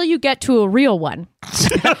until you get to a real one.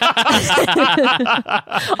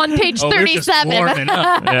 On page we're just 37. warming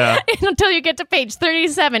up. Yeah. Until you get to page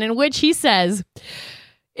 37, in which he says,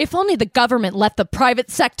 if only the government left the private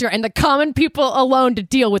sector and the common people alone to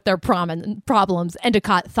deal with their problems.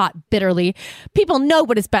 Endicott thought bitterly. People know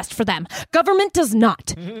what is best for them. Government does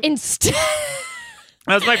not. Instead...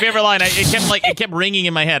 That's my favorite line. It kept ringing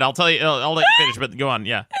in my head. I'll tell you. I'll let you finish, but go on.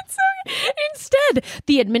 Yeah. Instead,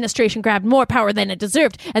 the administration grabbed more power than it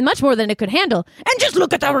deserved and much more than it could handle. And just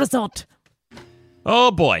look at the result. Oh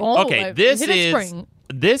boy. Oh, Okay. I've This hit a is spring.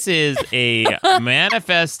 this is a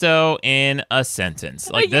manifesto in a sentence.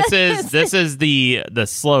 Like this is the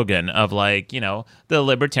slogan of the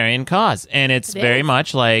libertarian cause, and it's very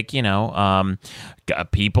much like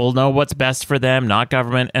people know what's best for them, not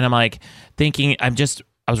government. And I'm like thinking, I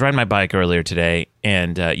was riding my bike earlier today,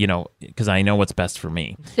 and because I know what's best for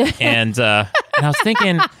me, and I was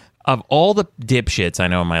thinking of all the dipshits I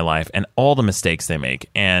know in my life and all the mistakes they make,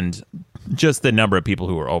 and just the number of people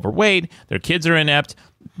who are overweight, their kids are inept,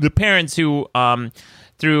 the parents who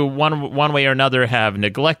through one way or another have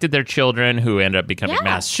neglected their children, who end up becoming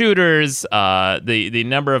mass shooters, the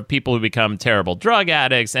number of people who become terrible drug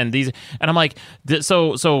addicts, and I'm like,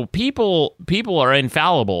 so people are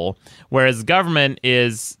infallible, whereas government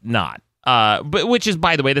is not. But which is,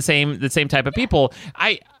 by the way, the same type of people.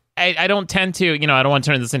 I don't tend to, I don't want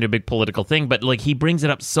to turn this into a big political thing, but like he brings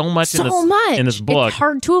it up so much in this book. It's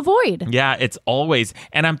hard to avoid. Yeah, it's always,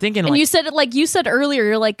 and I'm thinking, And you said it like you said earlier.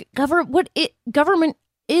 You're like, government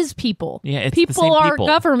is people. Yeah, it's people the same are people.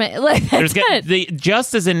 Government. Like, that's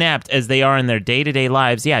just as inept as they are in their day-to-day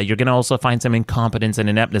lives. Yeah, you're going to also find some incompetence and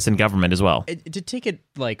ineptness in government as well. To take it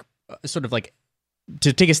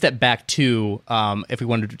to take a step back too, if we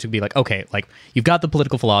wanted to be like, okay, like you've got the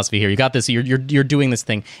political philosophy here, you got this, you're doing this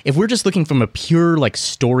thing. If we're just looking from a pure like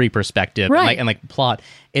story perspective, right, and like plot,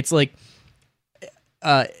 it's like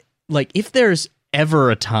if there's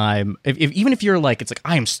ever a time, if even if you're like, it's like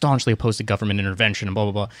I am staunchly opposed to government intervention and blah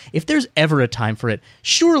blah blah. If there's ever a time for it,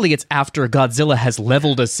 surely it's after Godzilla has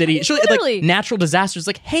leveled a city. Surely, like natural disasters,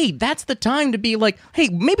 like, hey, that's the time to be like, hey,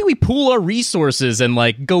 maybe we pool our resources and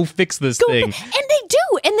like go fix this thing. And they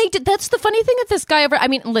do, and they did. That's the funny thing that this guy ever. I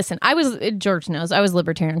mean, listen, George knows I was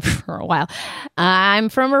libertarian for a while. I'm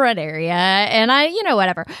from a red area, and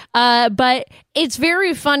whatever. But it's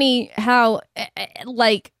very funny how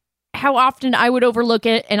often I would overlook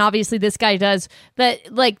it, and obviously this guy does, that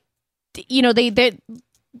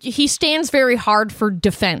he stands very hard for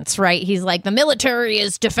defense, right? He's like, the military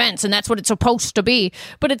is defense, and that's what it's supposed to be.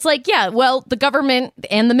 But it's like, yeah, well, the government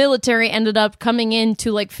and the military ended up coming in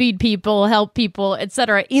to like feed people, help people,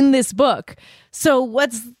 etc. in this book. So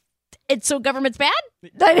so government's bad?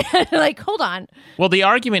 Like, hold on. Well, the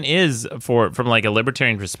argument is from like a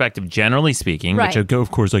libertarian perspective, generally speaking, right, which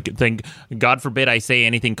of course I thank God forbid I say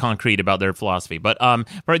anything concrete about their philosophy, but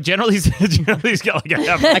generally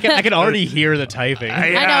I can already hear the typing.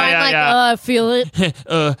 I feel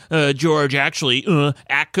it. George, actually,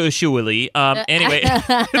 actually, anyway.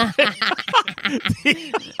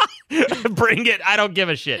 Bring it. I don't give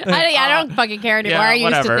a shit. I don't fucking care anymore. I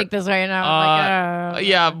used to think this way, and I'm like,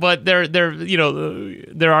 yeah, but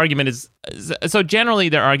their argument is, so generally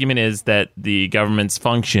their argument is that the government's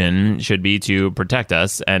function should be to protect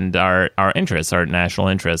us and our interests, our national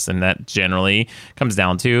interests, and that generally comes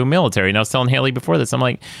down to military. And I was telling Haley before this, I'm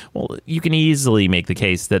like, well, you can easily make the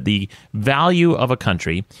case that the value of a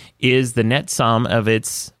country is the net sum of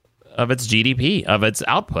its GDP, of its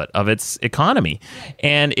output, of its economy.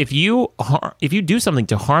 And if you do something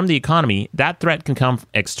to harm the economy, that threat can come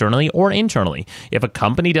externally or internally. If a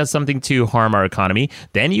company does something to harm our economy,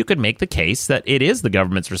 then you could make the case that it is the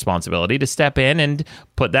government's responsibility to step in and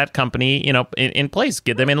put that company, in place,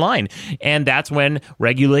 get them in line. And that's when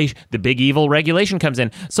regulation, the big evil regulation, comes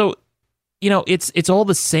in. So, it's all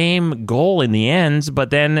the same goal in the end,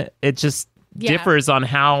 but then it just differs on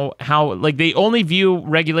how like they only view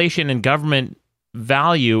regulation and government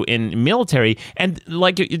value in military. And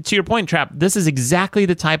like to your point, Trapp, this is exactly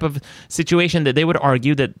the type of situation that they would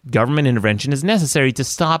argue that government intervention is necessary to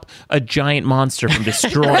stop a giant monster from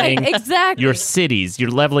destroying exactly. your cities.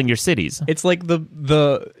 You're leveling your cities. It's like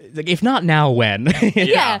the if not now, when?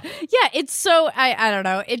 Yeah. It's so I don't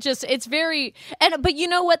know. It's very but you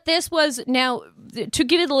know what this was now to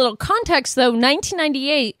give it a little context though.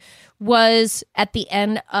 1998 was at the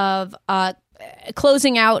end of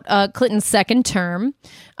closing out Clinton's second term.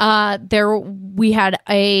 There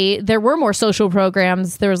were more social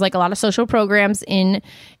programs. There was like a lot of social programs in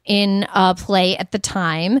play at the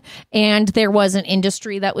time, and there was an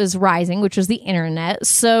industry that was rising, which was the internet.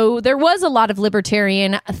 So there was a lot of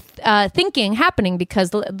libertarian thinking happening because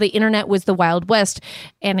the internet was the Wild West,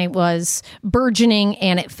 and it was burgeoning,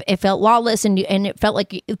 and it felt lawless, and it felt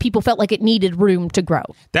like people felt like it needed room to grow.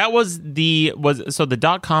 That so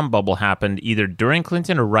the .com bubble happened either during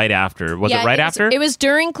Clinton or right after. Was it right after? It was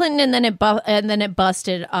during Clinton, and then it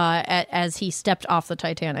busted as he stepped off the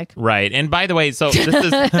Titanic. Right. And by the way, so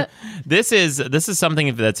this is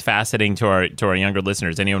something that's fascinating to our younger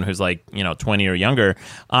listeners. Anyone who's like 20 or younger,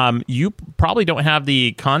 you probably don't have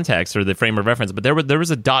the context or the frame of reference. But there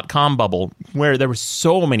was a .com bubble where there were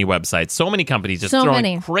so many websites, so many companies just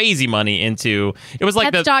throwing crazy money into. It was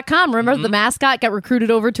like that's .com. Remember the mascot got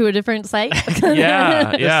recruited over to a different site.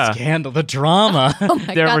 Yeah. The scandal, the drama. Oh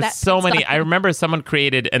my there God, were so many. I remember someone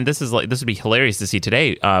created, and this would be hilarious to see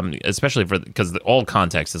today, especially because all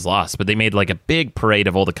context is lost. But they made like a big parade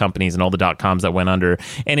of all the companies and all the .coms that went under,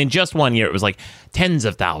 and in just 1 year, it was like tens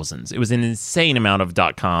of thousands. It was an insane amount of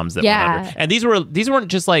 .coms that went under. And these weren't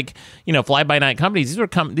just like fly by night companies.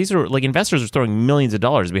 These were like investors were throwing millions of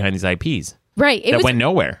dollars behind these IPs. Right. That went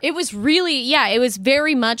nowhere. It was really, it was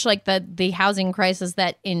very much like the housing crisis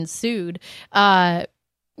that ensued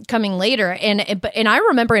coming later. And I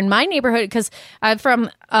remember in my neighborhood, because I'm from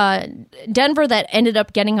Denver, that ended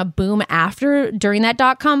up getting a boom during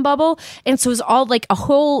that .com bubble. And so it was all like a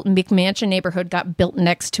whole McMansion neighborhood got built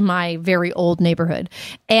next to my very old neighborhood.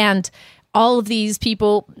 And all of these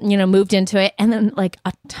people, moved into it. And then like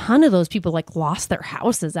a ton of those people like lost their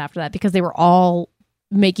houses after that because they were all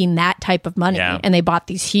making that type of money, and they bought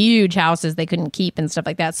these huge houses they couldn't keep and stuff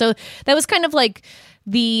like that. So that was kind of like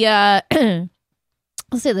the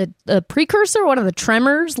let's say the precursor, one of the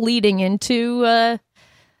tremors leading into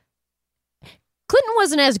Clinton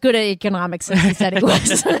wasn't as good at economics as he said he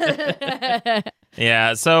was.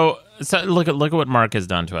 Yeah, so look at what Mark has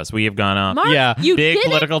done to us. We have gone up Mark, you big did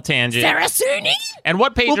political tangent. Sarasuni? And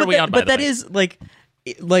what page are we on? But that is like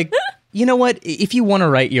you know what? If you want to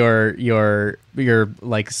write your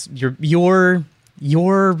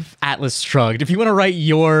Atlas Shrugged, if you want to write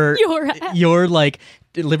your like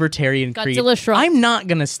libertarian creed, Godzilla Shrugged. I'm not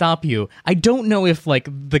gonna stop you. I don't know if like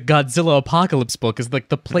the Godzilla Apocalypse book is like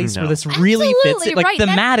the place where this really fits it, like right.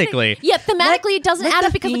 thematically. Thematically it doesn't add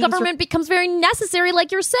up because the government becomes very necessary,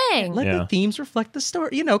 like you're saying. Let the themes reflect the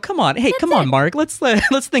story. Come on. Hey, come on, Mark. Let's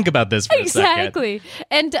think about this for a second. Exactly.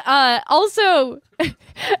 And also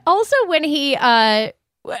when he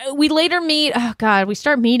we later meet. Oh God, we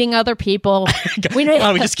start meeting other people. We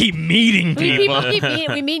just keep meeting people.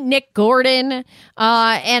 We meet Nick Gordon,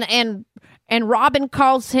 and Robin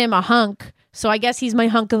calls him a hunk. So I guess he's my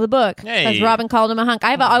hunk of the book because Robin called him a hunk.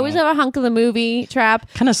 I always have a hunk of the movie. Trapp.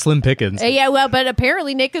 Kind of slim pickings. Yeah, well, but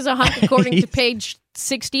apparently Nick is a hunk according to page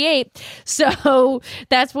 68. So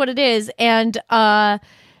that's what it is, and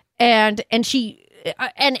she.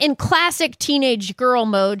 And in classic teenage girl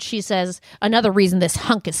mode, she says, another reason this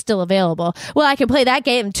hunk is still available. Well, I can play that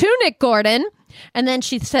game too, Nick Gordon. And then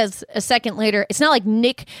she says a second later, it's not like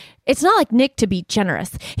Nick to be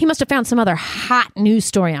generous. He must have found some other hot news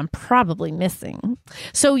story I'm probably missing.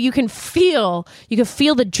 So you can feel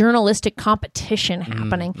the journalistic competition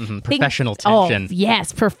happening. Professional tension. Oh,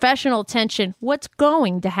 yes, professional tension. What's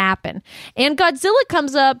going to happen? And Godzilla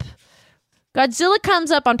comes up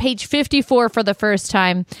on page 54 for the first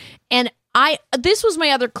time, and this was my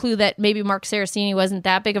other clue that maybe Mark Saraceni wasn't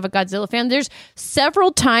that big of a Godzilla fan. There's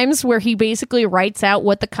several times where he basically writes out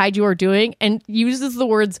what the kaiju are doing and uses the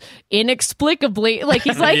words inexplicably. Like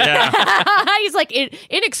he's like, he's like, it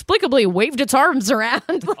inexplicably waved its arms around.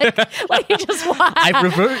 like he just watched.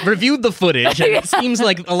 I've reviewed the footage, and it seems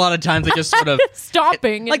like a lot of times they just sort of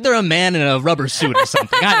stopping, like they're a man in a rubber suit or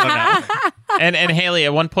something. I don't know. And Haley,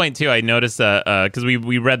 at one point too, I noticed because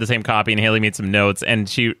we read the same copy, and Haley made some notes, and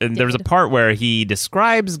there was a part where he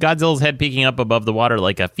describes Godzilla's head peeking up above the water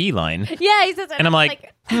like a feline. Yeah, he says, and I'm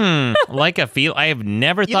like, Like a feel. I have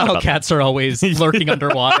never You thought know how about cats are always lurking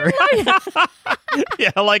underwater. that.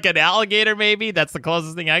 Yeah, like an alligator, maybe. That's the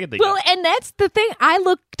closest thing I can think Well, of. and that's the thing. I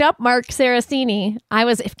looked up Mark Saraceni. I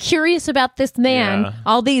was curious about this man Yeah.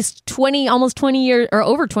 all these almost 20 years or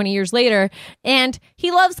over 20 years later, and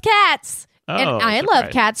he loves cats. And Oh, I love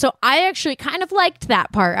surprise. cats, so I actually kind of liked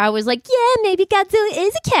that part. I was like, yeah, maybe Godzilla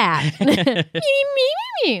is a cat. Mew,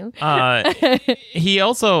 mew, mew. He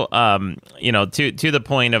also, to the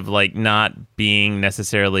point of like not being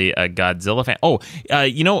necessarily a Godzilla fan. Oh,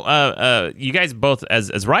 you guys both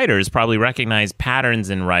as writers probably recognize patterns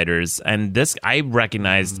in writers, and this I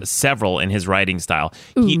recognized several in his writing style.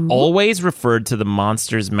 He always referred to the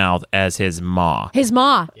monster's mouth as his maw. His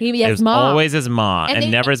maw. He It has was maw. always his maw, and they-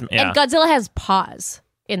 never his. Yeah. And Godzilla has paws.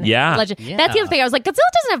 In the Yeah. legend. Yeah. That's the other thing. I was like, Godzilla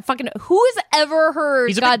doesn't have fucking. Who's ever heard?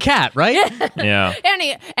 He's a big cat, right? Yeah.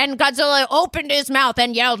 And Godzilla opened his mouth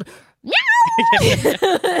and yelled, "Meow!"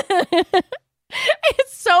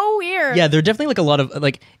 It's so weird. Yeah, there are definitely like a lot of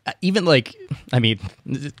like even like I mean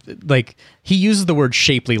like he uses the word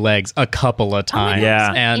shapely legs a couple of times.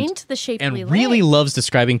 Yeah. and into the shapely and legs. really loves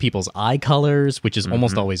describing people's eye colors, which is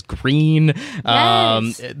almost always green.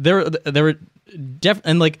 Yes. There were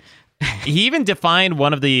and like He even defined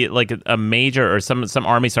one of the like a major or some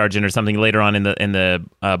army sergeant or something later on in the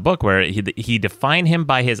book where he defined him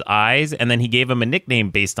by his eyes, and then he gave him a nickname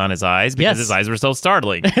based on his eyes because Yes. his eyes were so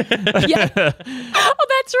startling. It Yeah. Oh,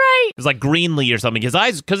 that's right. was like Greenly or something. His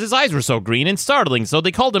eyes were so green and startling, so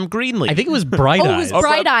they called him Greenly. I think it was Bright Oh, it Eyes. was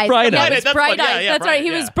Bright Eyes. Bright Yeah, Eyes. it was That's Bright what- yeah, Eyes. yeah, That's right. He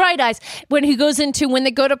Bright- was Bright Eyes when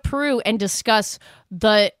they go to Peru and discuss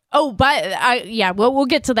the. Oh, but we'll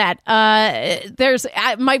get to that. There's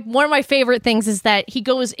one of my favorite things is that he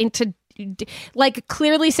goes into. Like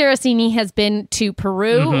clearly Saraceni has been to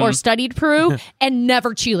Peru or studied Peru and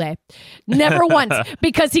never Chile. Never once.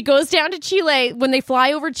 Because he goes down to Chile. When they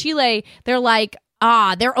fly over Chile, they're like,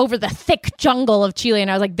 they're over the thick jungle of Chile.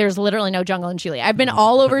 And I was like, there's literally no jungle in Chile. I've been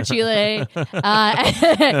all over Chile.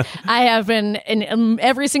 I have been in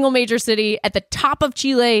every single major city. At the top of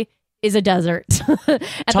Chile is a desert.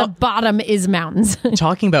 At the bottom is mountains.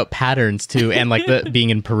 Talking about patterns too, and like the being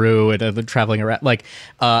in Peru and the traveling around, like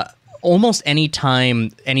almost any time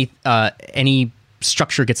any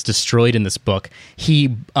structure gets destroyed in this book, he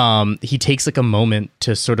takes like a moment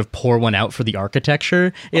to sort of pour one out for the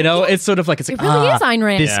architecture. You know, it's sort of like It really is Ayn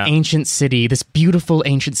Rand. this Yeah. ancient city, this beautiful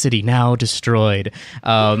ancient city now destroyed,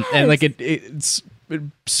 and like it's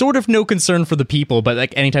sort of no concern for the people, but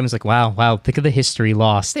like anytime it's like wow, think of the history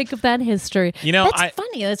lost. Think of that history. You know, that's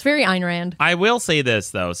funny. That's very Ayn Rand. I will say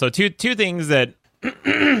this though. So two things that.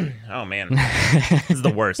 Oh man, this is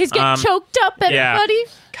the worst. He's getting choked up, everybody.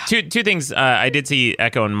 Two things I did see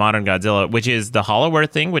echo in Modern Godzilla, which is the Hollow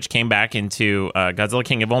Earth thing, which came back into Godzilla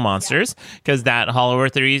King of All Monsters, because that Hollow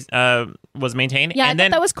Earth theory was maintained. Yeah, and I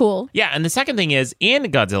thought that was cool. Yeah, and the second thing is, in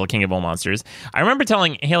Godzilla King of All Monsters, I remember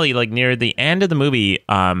telling Haley, like, near the end of the movie,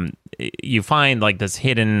 you find, like, this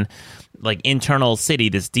hidden, like, internal city,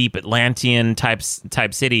 this deep Atlantean type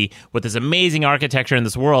city with this amazing architecture in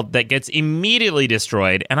this world that gets immediately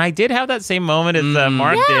destroyed. And I did have that same moment as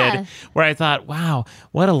Mark Yeah. did, where I thought, wow,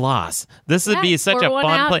 what a loss. This would be such a pour one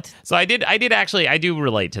fun out. place. So I do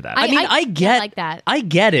relate to that. I- I get like that. I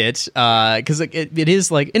get it because it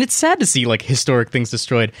is like, and it's sad to see like historic things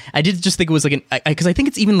destroyed. I did just think it was like because I think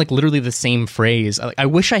it's even like literally the same phrase. I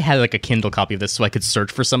wish I had like a Kindle copy of this so I could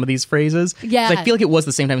search for some of these phrases. 'Cause Yeah. I feel like it was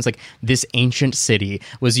the same time. It's like this ancient city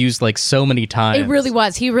was used like so many times. It really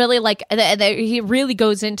was. He really he really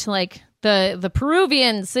goes into like the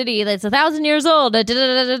Peruvian city that's 1,000 years old,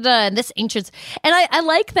 and this ancient. And I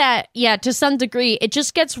like that. Yeah, to some degree, it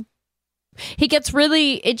just gets. He gets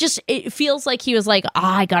really. It feels like he was like,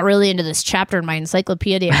 I got really into this chapter in my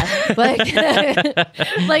encyclopedia. Like,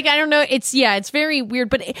 like I don't know. It's very weird.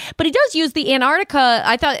 But he does use the Antarctica.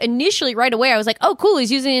 I thought initially right away I was like, oh cool, he's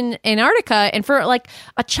using Antarctica. And for like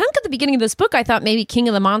a chunk at the beginning of this book, I thought maybe King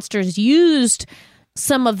of the Monsters used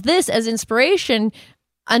some of this as inspiration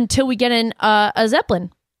until we get in a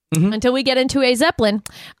Zeppelin. Until we get into a Zeppelin,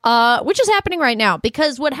 which is happening right now.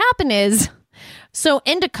 Because what happened is. So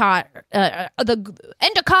Endicott, the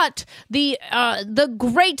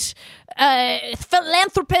great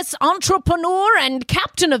philanthropist, entrepreneur, and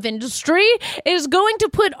captain of industry, is going to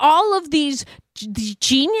put all of these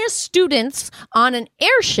genius students on an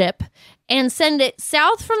airship and send it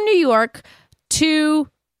south from New York to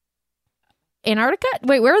Antarctica.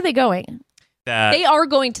 Wait, where are they going? They are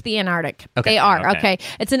going to the Antarctic. Okay. They are. Okay.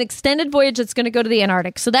 It's an extended voyage that's going to go to the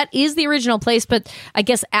Antarctic. So that is the original place. But I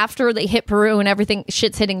guess after they hit Peru and everything,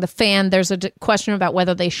 shit's hitting the fan, there's a question about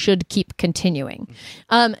whether they should keep continuing.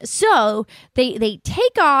 So they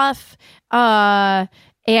take off.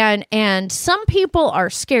 And some people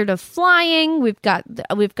are scared of flying. We've got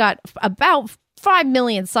about 5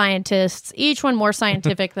 million scientists, each one more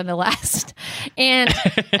scientific than the last. And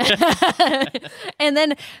and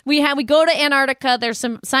then we go to Antarctica. There's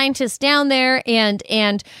some scientists down there,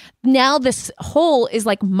 and now this hole is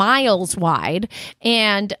like miles wide,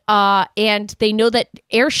 and they know that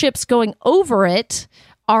airships going over it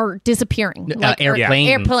are disappearing.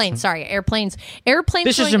 Airplanes.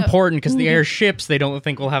 This is important because the airships, they don't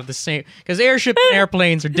think will have the same, because airships and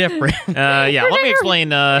airplanes are different. Let me explain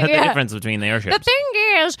the difference between the airships. The thing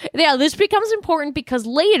is, this becomes important because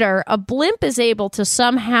later a blimp is able to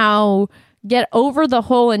somehow get over the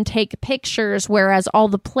hole and take pictures, whereas all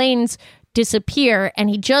the planes disappear, and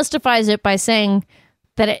he justifies it by saying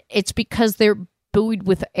that it's because they're buoyed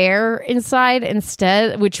with air inside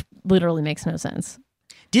instead, which literally makes no sense.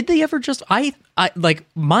 Did they ever just? I like,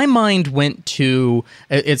 my mind went to,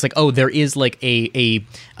 it's like, oh, there is like an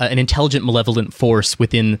intelligent, malevolent force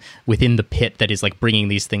within the pit that is like bringing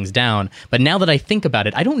these things down. But now that I think about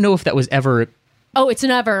it, I don't know if that was ever. Oh, it's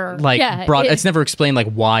never it's never explained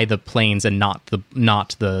like why the planes and not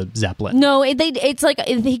the Zeppelin. No, it's like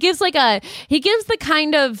he gives the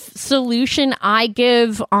kind of solution I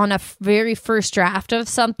give on a very first draft of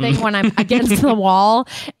something when I'm against the wall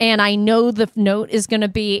and I know the note is going to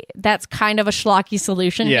be, that's kind of a schlocky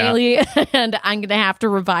solution, Haley, and I'm going to have to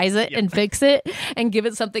revise it and fix it and give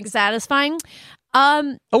it something satisfying.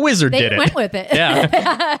 A wizard did it. They went with it.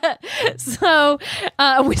 Yeah. So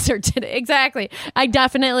a wizard did it. Exactly. I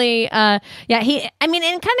definitely, and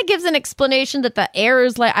it kind of gives an explanation that the air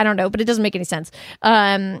is like, I don't know, but it doesn't make any sense.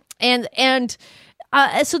 So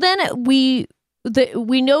then we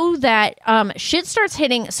know that shit starts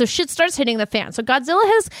hitting the fan. So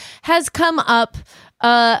Godzilla has come up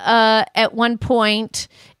at one point,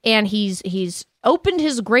 and he's opened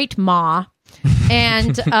his great maw.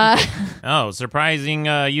 And surprising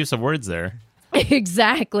use of words there.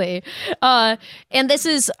 Exactly. And this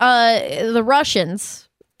is the Russians.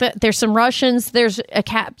 There's some Russians. There's a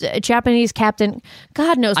Japanese captain.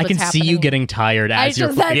 God knows what's happening. I can see you getting tired as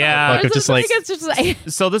you're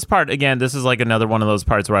So this part, again, this is like another one of those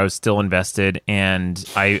parts where I was still invested, and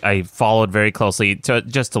I followed very closely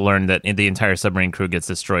just to learn that the entire submarine crew gets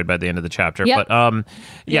destroyed by the end of the chapter. Yep. But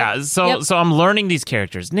so I'm learning these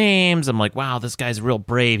characters' names. I'm like, wow, this guy's real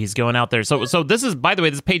brave. He's going out there. So this is, by the way,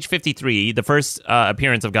 this is page 53, the first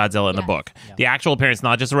appearance of Godzilla in the book. Yeah. The actual appearance,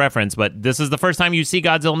 not just a reference, but this is the first time you see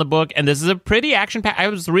Godzilla in the book, and this is a pretty action-packed. I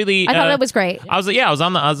thought it was great. I was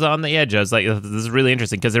on the edge. I was like, this is really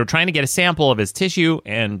interesting because they were trying to get a sample of his tissue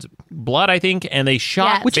and blood, I think, and they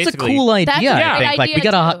shot, which is a cool idea. I think like we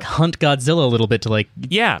gotta hunt Godzilla a little bit to like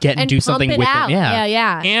get and do something with it.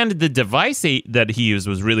 Yeah. And the device that he used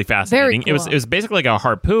was really fascinating. Very cool. It was basically like a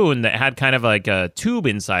harpoon that had kind of like a tube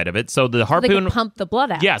inside of it. So the harpoon, so they could pump the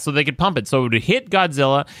blood out. Yeah, so they could pump it. So it would hit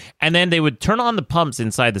Godzilla, and then they would turn on the pumps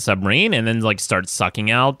inside the submarine, and then like start sucking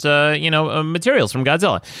out materials from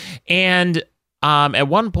Godzilla. And at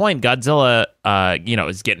one point, Godzilla,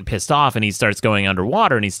 is getting pissed off, and he starts going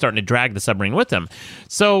underwater, and he's starting to drag the submarine with him.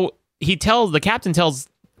 So the captain tells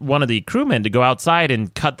one of the crewmen to go outside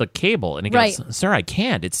and cut the cable, and he goes, "Sir, I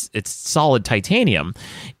can't. It's solid titanium."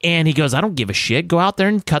 And he goes, "I don't give a shit. Go out there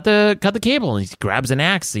and cut the cable." And he grabs an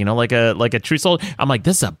axe, like a true soldier. I'm like,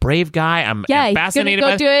 this is a brave guy. I'm fascinated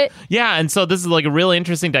by do it. Yeah, and so this is like a really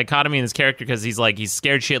interesting dichotomy in this character because he's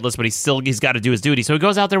scared shitless, but he's got to do his duty. So he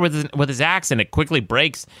goes out there with his axe, and it quickly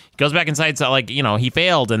breaks. He goes back inside, so he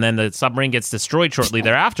failed, and then the submarine gets destroyed shortly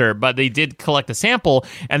thereafter. But they did collect a sample,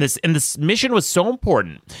 and this mission was so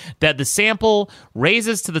important that the sample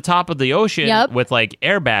raises to the top of the ocean with like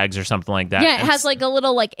airbags or something like that. Yeah, it has like a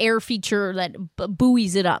little like air feature that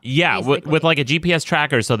buoys it up. Yeah, with like a GPS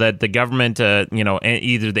tracker so that the government,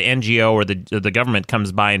 either the NGO or the government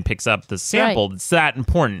comes by and picks up the sample. Right. It's that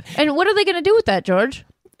important. And what are they going to do with that, George?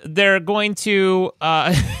 They're going to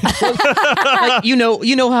you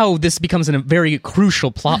know how this becomes a very crucial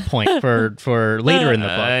plot point for later in the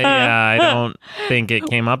book. I don't think it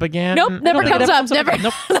came up again. Nope, never comes up. Never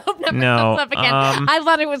comes up again. No, I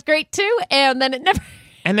thought it was great too, and then it never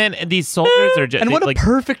And then these soldiers are just... And what a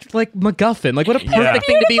perfect, like, MacGuffin. Like, what a perfect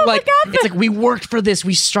thing to be like. It's like, we worked for this,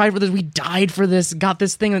 we strived for this, we died for this, got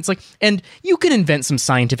this thing. And it's like, and you can invent some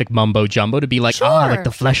scientific mumbo-jumbo to be like, like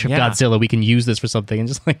the flesh of Godzilla, we can use this for something. And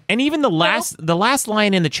just like... And even the last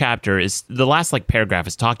line in the chapter is... The last, like, paragraph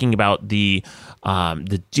is talking about the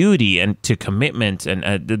duty and to commitment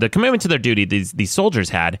and the commitment to their duty these soldiers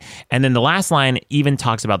had. And then the last line even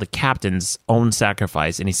talks about the captain's own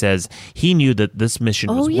sacrifice. And he says he knew that this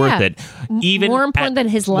mission was worth it. Even more important than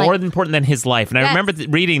his life. More important than his life. And I remember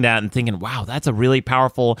reading that and thinking, wow, that's a really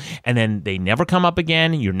powerful... And then they never come up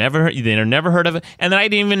again. They're never heard of it. And then I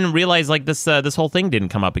didn't even realize like this whole thing didn't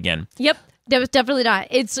come up again. Yep. That was definitely not.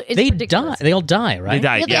 It's they ridiculous. die. They all die, right? They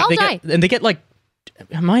die. Yeah, they all die. And they get like...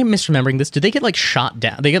 Am I misremembering this? Did they get like shot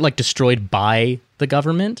down? They get like destroyed by the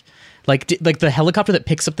government? Like the helicopter that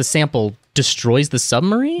picks up the sample destroys the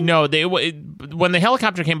submarine? No, when the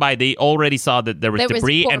helicopter came by, they already saw that there was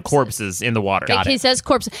debris and corpses in the water. He says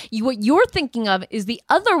corpses. What you're thinking of is the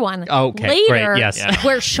other one okay, later, great, yes.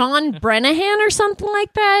 where Sean Brennahan or something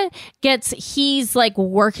like that he's like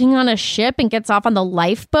working on a ship and gets off on the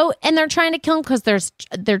lifeboat, and they're trying to kill him because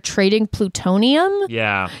they're trading plutonium.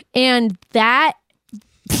 Yeah, and that.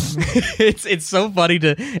 it's so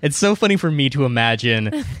funny for me to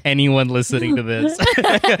imagine anyone listening to this.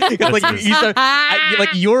 Because I was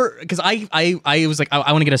like,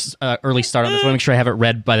 I want to get a early start on this. I want to make sure I have it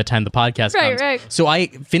read by the time the podcast comes. Right. So I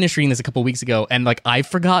finished reading this a couple weeks ago, and like I've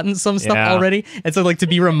forgotten some stuff already. And so like to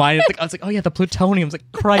be reminded, I was like, oh yeah, the plutonium. I was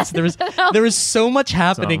like, Christ, there was so much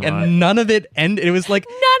happening, and none of it ended. It was like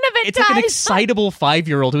none of it. It's like an excitable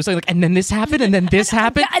 5-year-old who's like, and then this happened, and then this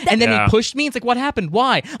happened, and then he pushed me. It's like, what happened?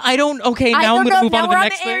 Why? I don't. Okay, now I'm going to move on to the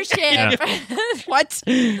next thing. What?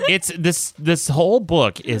 It's this whole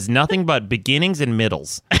book is nothing but beginnings and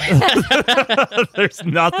middles. There's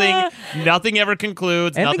nothing ever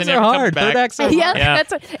concludes. Endings nothing are ever hard. comes back. Third acts are hard.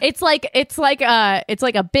 That's it's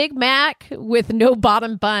like a Big Mac with no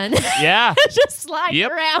bottom bun. Yeah, just sliding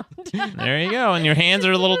around. There you go. And your hands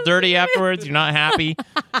are a little dirty afterwards. You're not happy.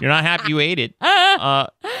 You're not happy you ate it.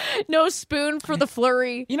 No spoon for the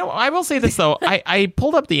flurry. You know, I will say this though. I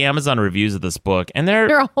pulled up the Amazon reviews of this book, and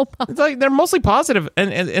they're mostly positive,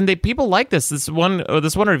 and people like this. This one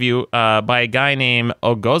review by a guy named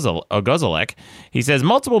Ogozalek. He says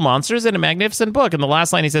multiple monsters and a magnificent book. And the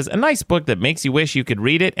last line he says, a nice book that makes you wish you could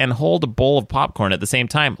read it and hold a bowl of popcorn at the same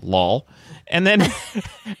time. Lol. And then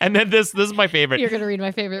this is my favorite. You're gonna read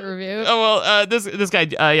my favorite review. Oh well, this guy,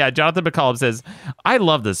 Jonathan McCollum says, I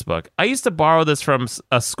love this book. I used to borrow this from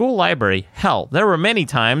a school library. Hell, there were many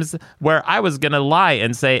times where I was gonna lie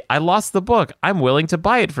and say, I lost the book. I'm willing to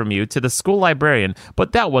buy it from you to the school librarian,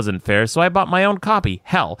 but that wasn't fair, so I bought my own copy.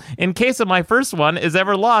 Hell, in case of my first one is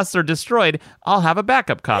ever lost or destroyed, I'll have a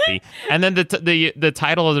backup copy. And then the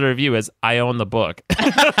title of the review is I own the book.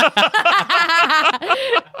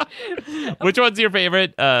 Which one's your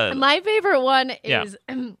favorite? My favorite one is.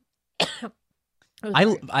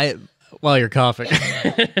 I while you're coughing,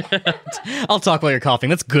 I'll talk while you're coughing.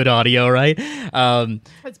 That's good audio, right?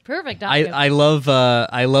 It's perfect audio. I love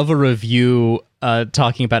a review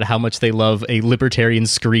talking about how much they love a libertarian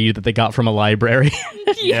screed that they got from a library.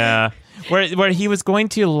 Yeah. Where he was going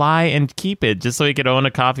to lie and keep it just so he could own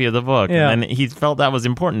a copy of the book. Yeah. And then he felt that was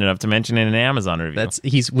important enough to mention in an Amazon review.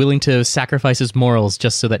 He's willing to sacrifice his morals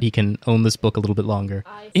just so that he can own this book a little bit longer.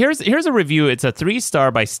 Here's a review. It's a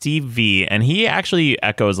 3-star by Steve V, and he actually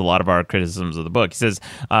echoes a lot of our criticisms of the book. He says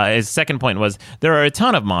his second point was, there are a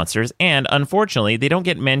ton of monsters, and unfortunately, they don't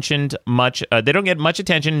get mentioned much. They don't get much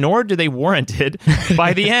attention, nor do they warrant it.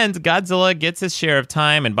 By the end, Godzilla gets his share of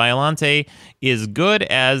time, and Biollante is good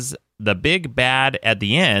as the big bad at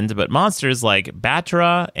the end, but monsters like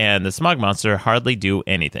Batra and the Smug Monster hardly do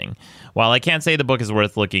anything. While I can't say the book is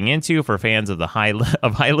worth looking into for fans of high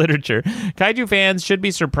literature, kaiju fans should be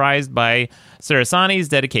surprised by Sarasani's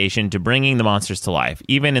dedication to bringing the monsters to life.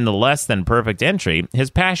 Even in the less than perfect entry, his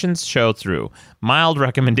passions show through. Mild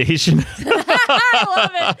recommendation. I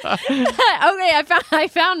love it. Okay, I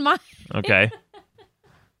found mine. Okay.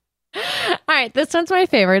 All right, this one's my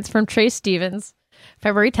favorite. It's from Trace Stevens.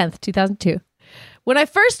 February 10th, 2002. When I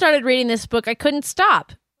first started reading this book, I couldn't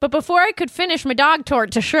stop. But before I could finish, my dog tore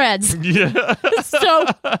it to shreds. Yeah. So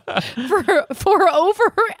for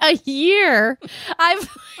over a year, I've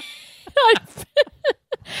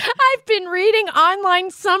been reading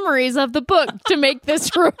online summaries of the book to make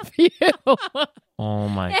this review. Oh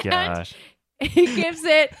my gosh. He gives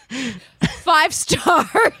it 5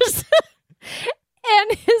 stars.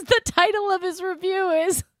 And the title of his review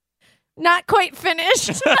is not quite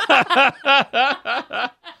finished.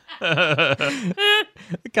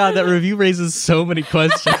 God, that review raises so many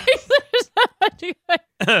questions.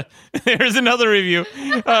 Here's another review.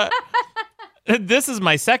 This is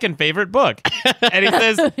my second favorite book. And he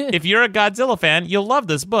says, if you're a Godzilla fan, you'll love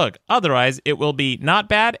this book. Otherwise, it will be not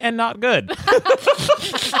bad and not good.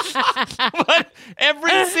 But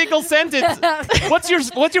every single sentence. What's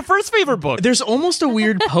your first favorite book? There's almost a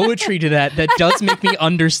weird poetry to that does make me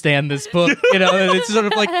understand this book. You know, it's sort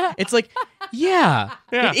of like, yeah,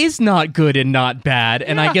 it is not good and not bad.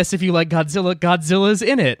 And I guess if you like Godzilla, Godzilla's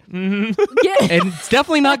in it. Mm-hmm. Yeah. And it's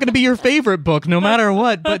definitely not going to be your favorite book, no matter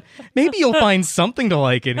what. But maybe you'll find something to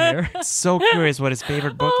like in here. So curious what his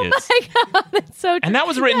favorite book is. Oh my God, that's so true. And that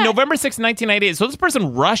was written November 6, 1998. So this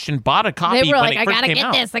person rushed and bought a copy They were when like, it I first gotta came get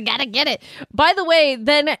out. this. I gotta get it. By the way,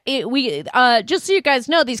 then we just so you guys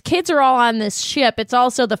know, these kids are all on this ship. It's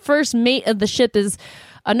also the first mate of the ship is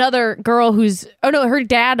another girl her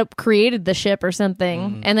dad created the ship or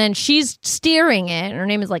something, and then she's steering it. Her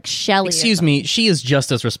name is like Shelly. Excuse me, she is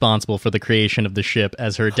just as responsible for the creation of the ship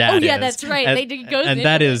as her dad is. Oh yeah, that's right. And, They did go and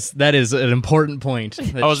that is an important point.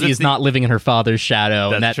 That she is not living in her father's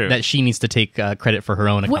shadow, and That's true. that she needs to take credit for her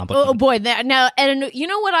own accomplishment. Oh boy, and you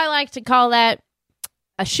know what I like to call that?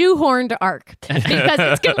 A shoehorned arc, because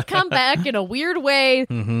it's going to come back in a weird way.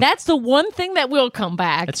 That's the one thing that will come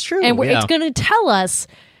back. That's true, and yeah. it's going to tell us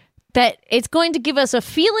that it's going to give us a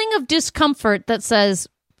feeling of discomfort that says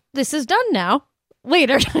this is done now.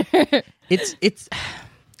 Later, It's.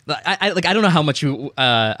 I don't know how much you.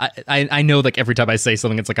 I know like every time I say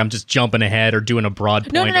something, it's like I'm just jumping ahead or doing a broad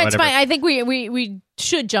point. no, or it's whatever. fine. I think we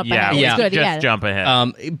should jump ahead. we It's should good. just Yeah. jump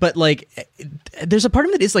ahead. But like, there's a part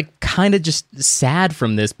of it is like kind of just sad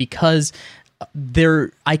from this because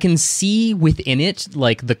I can see within it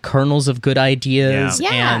like the kernels of good ideas,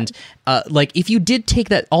 Yeah. and like if you did take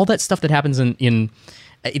all that stuff that happens in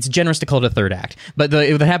it's generous to call it a third act, but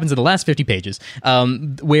that happens in the last 50 pages,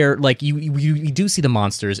 where like you do see the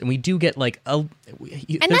monsters, and we do get like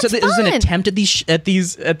there's an fun. attempt at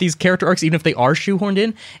these character arcs, even if they are shoehorned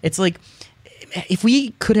in. It's like if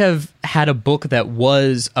we could have had a book that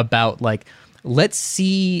was about like let's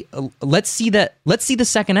see the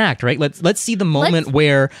second act, right? Let's see the moment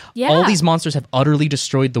where all these monsters have utterly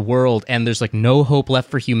destroyed the world and there's like no hope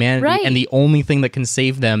left for humanity, Right. and the only thing that can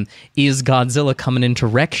save them is Godzilla coming in to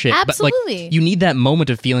wreck shit. But Absolutely. like you need that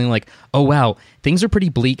moment of feeling like, oh wow, things are pretty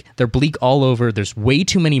bleak. They're bleak all over. There's way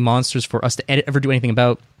too many monsters for us to ever do anything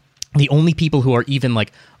about. The only people who are even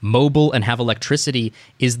like mobile and have electricity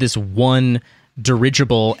is this one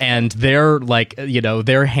dirigible, and they're like, you know,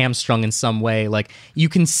 they're hamstrung in some way. Like you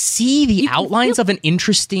can see the outlines of an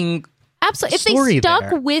interesting Absolutely. If story they stuck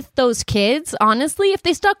there. with those kids, honestly, if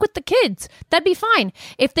they stuck with the kids, that'd be fine.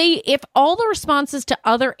 If all the responses to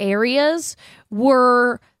other areas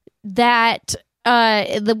were that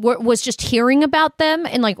was just hearing about them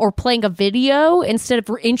and like or playing a video instead of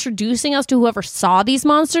introducing us to whoever saw these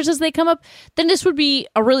monsters as they come up, then this would be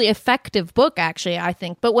a really effective book, actually, I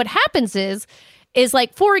think. But what happens is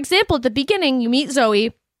like, for example, at the beginning you meet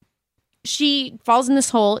Zoe. She falls in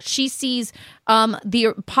this hole. She sees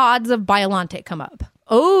the pods of Biollante come up.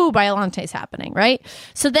 Oh, Biolante's happening, right?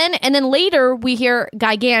 So then later we hear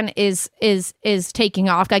Gigan is taking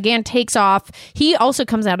off. Gigan takes off. He also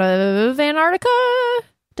comes out of Antarctica,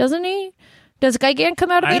 doesn't he? Does Gigan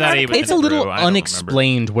come out of I thought he Antarctica? was It's a little Peru. I don't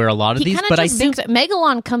unexplained where a lot of He these, kind but of I just think zooms.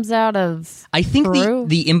 Megalon comes out of I think Peru.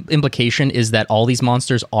 the implication is that all these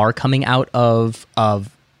monsters are coming out of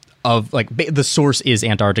like the source is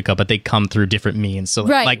Antarctica, but they come through different means. So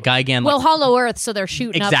right. like Gigan, well, like, Hollow Earth, so they're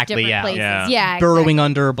shooting Exactly, up different yeah. places. Yeah. Yeah, burrowing exactly.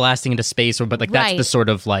 under, blasting into space, but like that's Right. the sort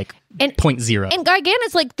of like And- point zero. And Gigan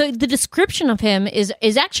is like the description of him is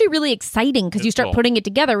actually really exciting because you start cool. putting it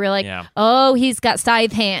together. We're like, Yeah. oh, he's got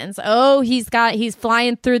scythe hands. Oh, he's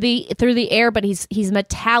flying through the air, but he's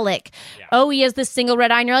metallic. Yeah. Oh, he has this single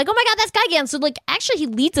red eye, and you're like, oh my god, that's Gigan. So like, actually, he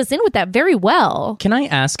leads us in with that very well. Can I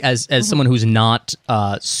ask, as someone who's not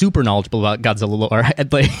super knowledgeable about Godzilla lore,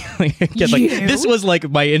 this was like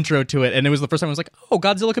my intro to it, and it was the first time I was like, oh,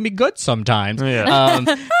 Godzilla can be good sometimes. Yeah.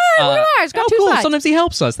 It's got two cool. sides. Sometimes he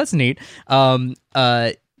helps us. That's neat.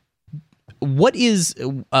 What is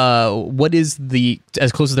the,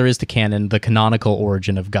 as close as there is to canon, the canonical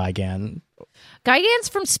origin of Gigan? Gigan's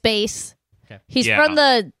from space. Okay. He's Yeah. from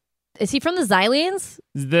the. Is he from the Xylians?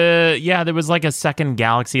 There was like a second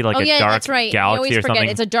galaxy, like Oh a yeah, dark that's right. I galaxy always or forget. something.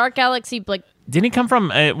 It's a dark galaxy. Like Didn't he come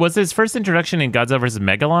from? Was his first introduction in Godzilla vs.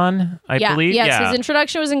 Megalon? I believe. Yes, Yeah. his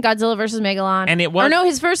introduction was in Godzilla versus Megalon, And it was- Or no,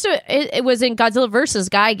 his first it was in Godzilla versus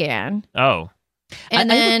Gigan, Oh.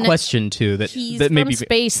 and I then have a question too. he's that from maybe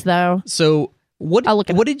space though. so. I'll look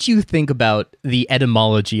it What did you think about the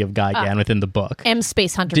etymology of Gigan within the book? M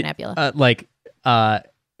Space Hunter Nebula.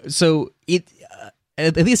 So it.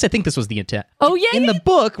 At least I think this was the intent. Oh, yeah, in yeah. the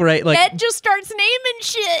book, right? Like Ed just starts naming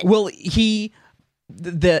shit. Well,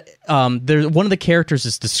 there's one of the characters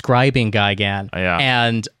is describing Gigan,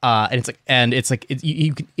 and it's like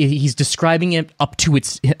he's describing it up to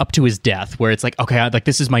his death, where it's like, okay, like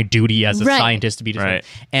this is my duty as a scientist to be described.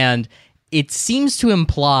 Right. And it seems to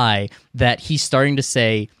imply that he's starting to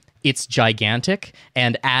say it's gigantic,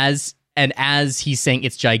 and as he's saying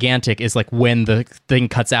it's gigantic is like when the thing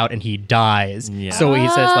cuts out and he dies. Yeah. So he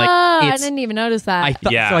says like I didn't even notice that. So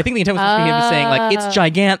I think the intent was supposed to be him saying like it's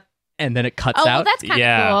gigant, and then it cuts out. Well, that's kind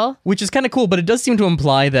of cool. Which is kind of cool, but it does seem to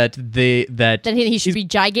imply that he should be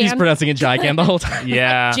Gigan. He's pronouncing it Gigan the whole time.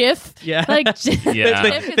 Yeah. Jiff. Yeah. Like,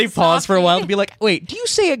 they pause for a while to be like, wait, do you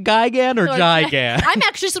say a Gigan or Gigan? I'm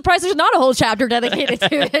actually surprised there's not a whole chapter dedicated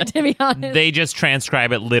to it, to be honest. They just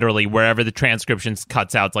transcribe it literally wherever the transcription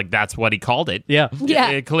cuts out. It's like that's what he called it. Yeah.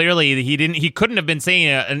 Clearly, he couldn't have been saying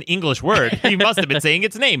an English word. He must have been saying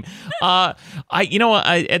its name. At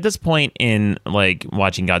this point in like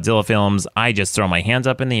watching Godzilla films, I just throw my hands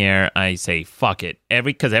up in the air. I say, fuck it.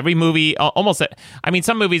 Because every movie, almost, I mean,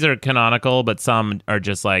 some movies are canonical, but some are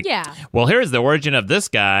just like, well, here's the origin of this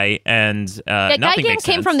guy, and nothing Gigan makes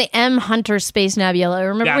came sense. from the M Hunter Space Nebula.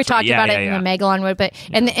 Remember we talked about it in the Megalon one, but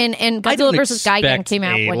and Godzilla versus Gigan came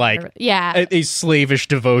out a slavish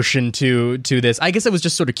devotion to this. I guess I was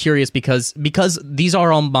just sort of curious because these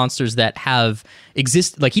are all monsters that have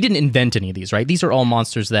exist. Like he didn't invent any of these, right? These are all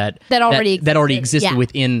monsters that already existed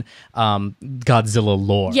within Godzilla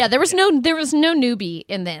lore. Yeah, there was no newbie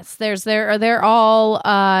in this. They're all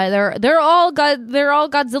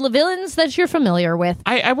Godzilla villains that you're familiar with.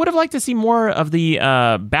 I would have liked to see more of the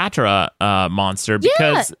Batra monster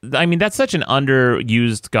because I mean that's such an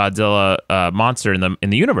underused Godzilla monster in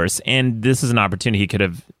the universe, and this is an opportunity he could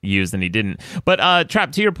have used and he didn't. But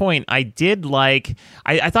Trapp, to your point, I did like.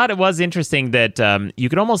 I thought it was interesting that you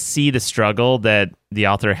could almost see the struggle that the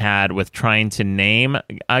author had with trying to name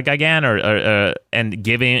Gigan or and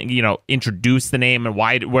giving, introduce the name and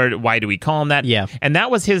why do we call him that? Yeah. And that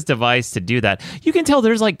was his device to do that. You can tell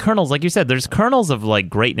there's like kernels, like you said, there's kernels of like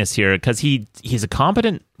greatness here because he's a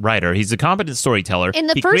competent writer. He's a competent storyteller. And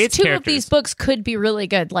the first two of these books could be really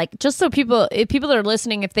good. Like just so if people that are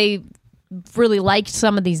listening, if they really liked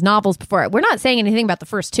some of these novels before. We're not saying anything about the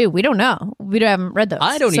first two. We don't know. We haven't read those.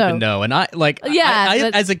 I don't even know. And I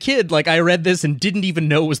as a kid, like I read this and didn't even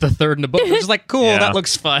know it was the third in the book. I was just like, cool, that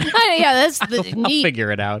looks fun. That's I'll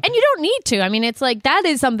figure it out. And you don't need to. I mean, it's like that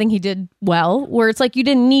is something he did well, where it's like you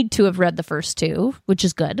didn't need to have read the first two, which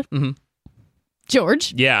is good. Mm-hmm.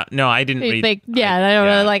 George. Yeah, no, I didn't read. I don't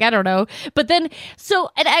know. Like I don't know. But then,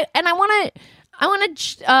 I want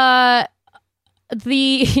to.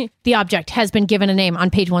 The object has been given a name on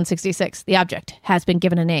page 166. The object has been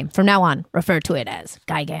given a name. From now on, refer to it as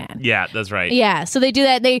Gigan. Yeah, that's right. Yeah, so they do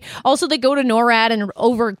that. They go to NORAD and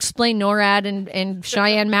over-explain NORAD and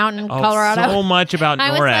Cheyenne Mountain, Colorado. So much about NORAD.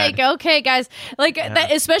 I was like, okay, guys. Like,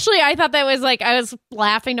 that, especially I thought that was like, I was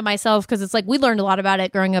laughing to myself because it's like, we learned a lot about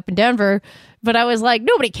it growing up in Denver. But I was like,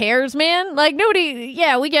 nobody cares, man. Like, nobody,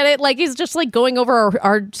 we get it. Like, he's just like going over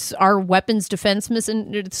our weapons defense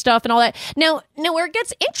and stuff and all that. Now, where it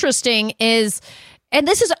gets interesting is, and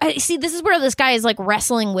this is where this guy is like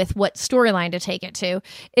wrestling with what storyline to take it to,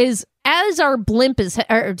 is as our blimp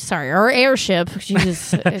our airship,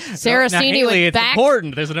 Saraceni Haley, with back.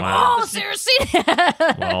 Important. There's an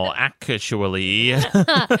Saraceni. Well, actually,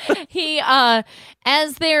 he,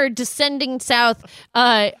 as they're descending south,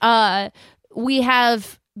 we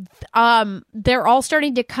have they're all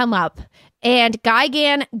starting to come up, and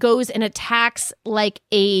Gigan goes and attacks like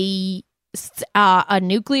a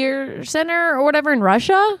nuclear center or whatever in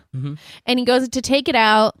Russia, and he goes to take it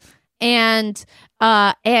out, and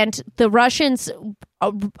the Russians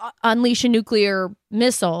unleash a nuclear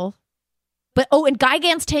missile. But and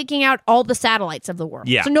Gigan's taking out all the satellites of the world.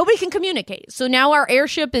 Yeah. So nobody can communicate. So now our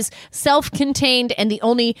airship is self-contained, and the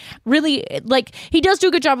only really like he does do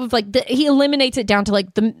a good job of like he eliminates it down to like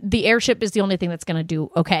the airship is the only thing that's going to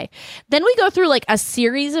do okay. Then we go through like a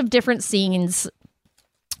series of different scenes.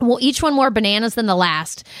 Well, each one more bananas than the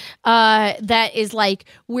last. That is like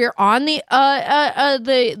we're on the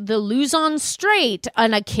Luzon Strait,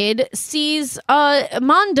 and a kid sees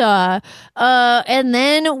Manda, and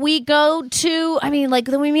then we go to. I mean, like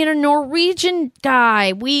then we meet a Norwegian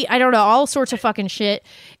guy. I don't know, all sorts of fucking shit,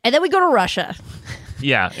 and then we go to Russia.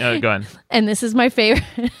 yeah, go on. And this is my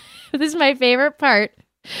favorite. This is my favorite part.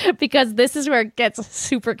 because this is where it gets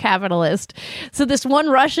super capitalist. So this one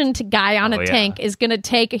Russian guy on a tank is going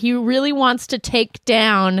to he really wants to take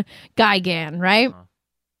down Gigan, right?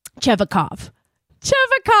 Chekhov,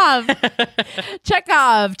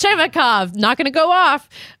 not going to go off.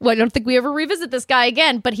 Well, I don't think we ever revisit this guy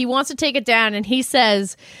again, but he wants to take it down, and he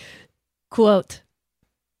says, quote,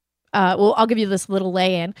 well, I'll give you this little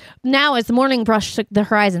lay-in. Now, as the morning brushed the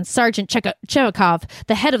horizon, Sergeant Chekhov,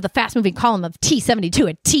 the head of the fast-moving column of T-72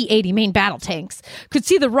 and T-80 main battle tanks, could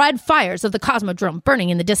see the red fires of the Cosmodrome burning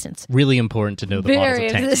in the distance. Really important to know the models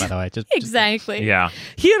of tanks, by the way. Exactly. Yeah.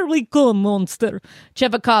 Here we go, monster,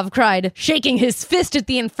 Chekhov cried, shaking his fist at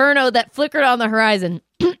the inferno that flickered on the horizon.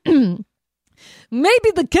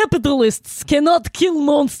 Maybe the capitalists cannot kill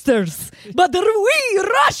monsters, but we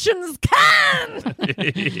Russians can!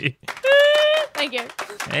 Thank you.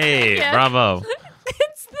 Hey, Yeah. bravo.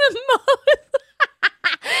 It's the most...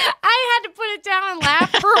 I had to put it down and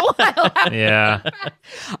laugh for a while. Yeah.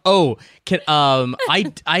 Oh,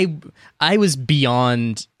 I was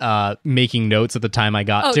beyond making notes at the time I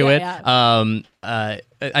got to it. Yeah.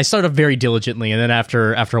 I started very diligently, and then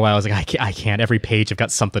after a while, I was like, I can't. Every page, I've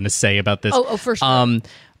got something to say about this. Oh, for sure.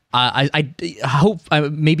 I hope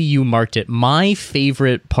maybe you marked it. My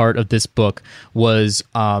favorite part of this book was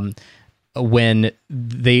when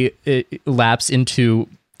they lapse into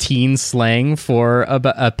teen slang for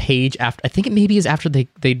a page after. I think it maybe is after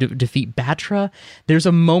they defeat Batra. There's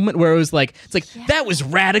a moment where it was like, that was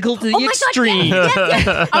radical to the extreme. God,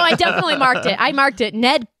 yes. Oh, I definitely marked it. I marked it.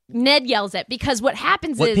 Ned yells it because what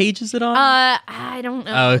happens What is... page is it on? I don't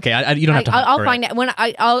know. Oh, okay. You don't have to. I'll find it when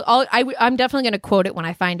I'm definitely going to quote it when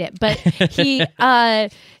I find it. But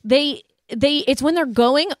it's when they're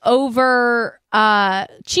going over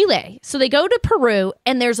Chile. So they go to Peru,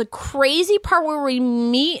 and there's a crazy part where we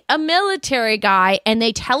meet a military guy, and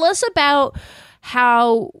they tell us about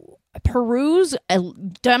how Peru's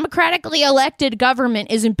democratically elected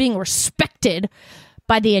government isn't being respected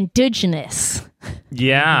by the indigenous.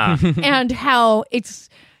 Yeah. And how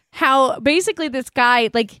basically this guy,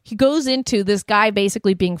 he goes into this guy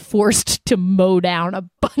basically being forced to mow down a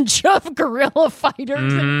bunch of guerrilla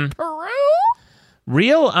fighters in Peru.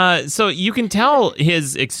 So you can tell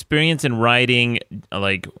his experience in writing,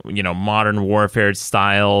 modern warfare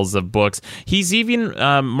styles of books. He's even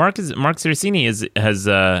Mark Cercini has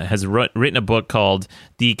written a book called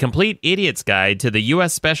 "The Complete Idiot's Guide to the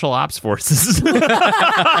U.S. Special Ops Forces."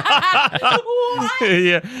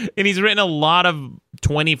 Yeah, and he's written a lot of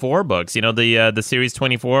 24 books. You know, the series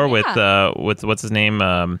 24 with what's his name?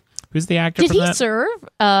 Who's the actor? Did from he that? serve?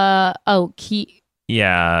 Keith.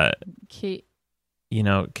 You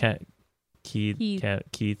know, Keith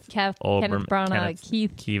Kenneth Olbermann, Branagh,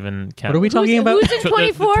 Keith. Kevin. What are we talking about? Who's in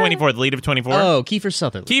 24? 24, the lead of 24. Oh, Kiefer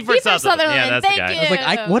Sutherland. Kiefer Sutherland. Yeah, that's Thank the guy. you. I was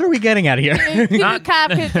like, what are we getting at here?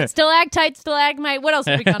 Stalactite, stalagmite. What else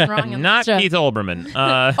have we gotten wrong? In Not this show? Keith Olbermann.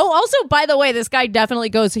 Also, by the way, this guy definitely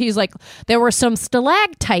goes, he's like, there were some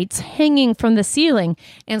stalactites hanging from the ceiling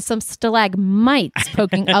and some stalagmites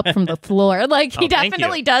poking up from the floor. He thank you.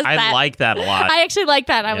 definitely does that. I like that a lot. I actually like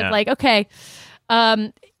that. I was like, okay.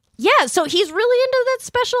 Yeah, so he's really into that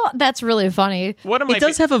special. That's really funny. It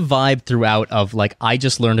does have a vibe throughout of I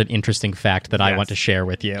just learned an interesting fact that I want to share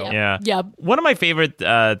with you. Yeah. Yep. One of my favorite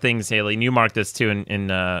things, Haley, and you marked this too in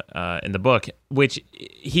the book, which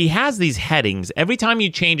he has these headings every time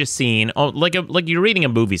you change a scene, like you're reading a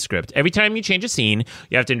movie script. Every time you change a scene,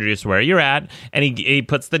 you have to introduce where you're at, and he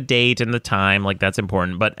puts the date and the time. That's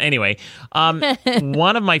important. But anyway,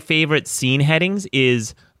 one of my favorite scene headings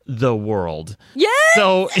is the world. Yes.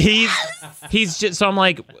 So he's just. So I'm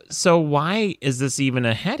like, so why is this even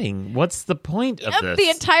a heading? What's the point of this? The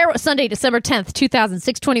entire Sunday, December 10th,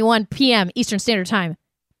 2006, 21 p.m. Eastern Standard Time.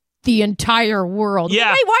 The entire world.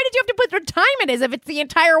 Yeah. Wait, why did you have to put what time it is if it's the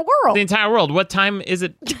entire world? The entire world. What time is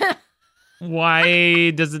it? Why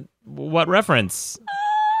does it? What reference?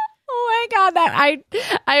 Oh my God, that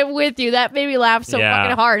I'm with you. That made me laugh so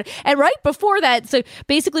fucking hard. And right before that, so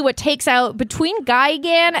basically what takes out between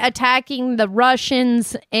Gigan attacking the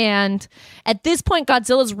Russians, and at this point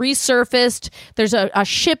Godzilla's resurfaced. There's a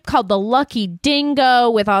ship called the Lucky Dingo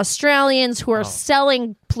with Australians who are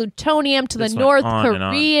selling plutonium to the North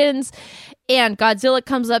Koreans. And Godzilla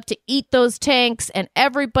comes up to eat those tanks, and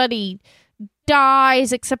everybody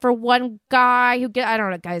dies except for one guy who I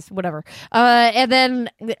don't know, guys, whatever. And then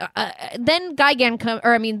then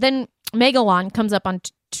Megalon comes up on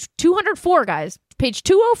 204, guys. Page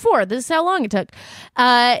 204. This is how long it took.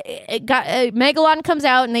 Megalon comes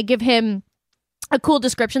out, and they give him A cool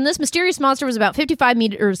description. This mysterious monster was about 55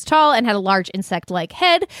 meters tall and had a large insect-like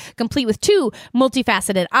head, complete with 2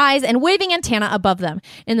 multifaceted eyes and waving antennae above them.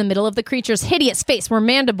 In the middle of the creature's hideous face were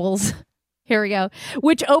mandibles. Here we go.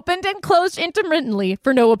 Which opened and closed intermittently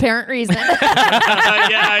for no apparent reason.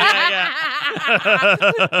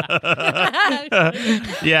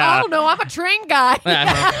 Yeah. Oh, no, I'm a train guy.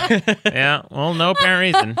 Yeah, well, no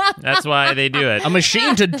apparent reason. That's why they do it. A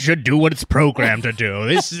machine to do what it's programmed to do.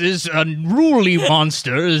 This unruly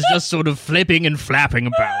monster is just sort of flipping and flapping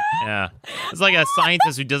about. Yeah. It's like a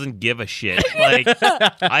scientist who doesn't give a shit. Like,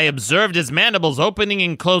 I observed his mandibles opening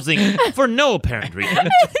and closing for no apparent reason.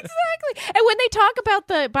 Exactly. And when they talk about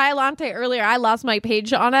the Biollante earlier, I lost my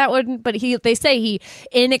page on that one, but they say he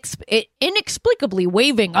inexplicably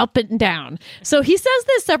waving up and down. So he says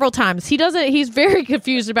this several times. He's very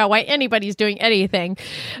confused about why anybody's doing anything.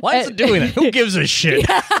 Why is it doing that? Who gives a shit?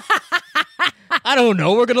 I don't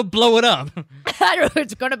know. We're going to blow it up. I don't know.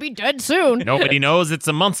 It's going to be dead soon. Nobody knows it's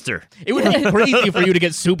a monster. It would be crazy for you to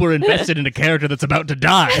get super invested in a character that's about to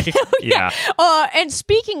die. Yeah. And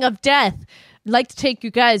speaking of death, I'd like to take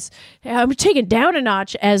you guys, I'm taking down a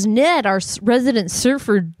notch as Ned, our resident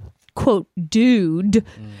surfer, quote, dude,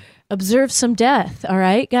 observes some death. All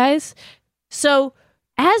right, guys? So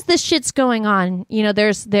as this shit's going on,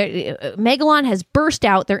 Megalon has burst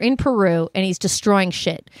out. They're in Peru, and he's destroying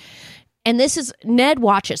shit. And Ned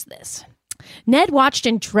watches this. Ned watched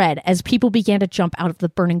in dread as people began to jump out of the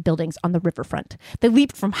burning buildings on the riverfront. They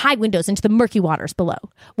leaped from high windows into the murky waters below.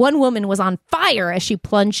 One woman was on fire as she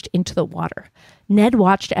plunged into the water. Ned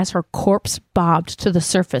watched as her corpse bobbed to the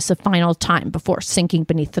surface a final time before sinking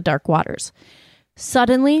beneath the dark waters.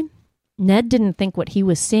 Suddenly, Ned didn't think what he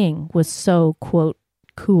was seeing was so, quote,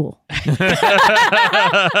 cool.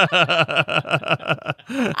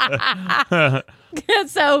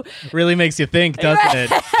 So really makes you think, doesn't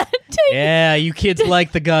it? Yeah, you kids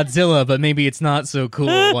like the Godzilla, but maybe it's not so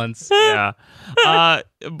cool once. Yeah.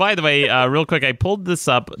 By the way, real quick, I pulled this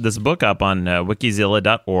book up on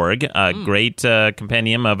wikizilla.org, a great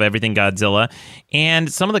compendium of everything Godzilla,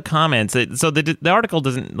 and some of the comments. So the article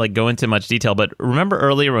doesn't go into much detail, but remember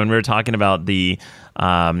earlier when we were talking about the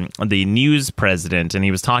news president, and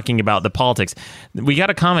he was talking about the politics. We got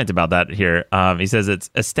a comment about that here. He says it's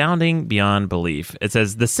astounding beyond belief. It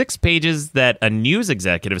says the 6 pages that a news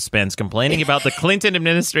executive spends complaining about the Clinton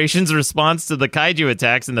administration's response to the kaiju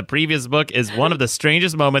attacks in the previous book is one of the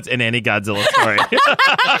strangest moments in any Godzilla story.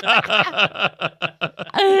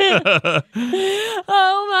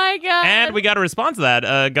 Oh my god! And we got a response to that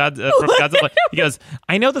from Godzilla. He goes,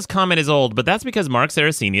 "I know this comment is old, but that's because Mark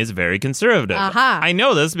Saraceni is very conservative. I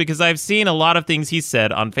know this because I've seen a lot of things he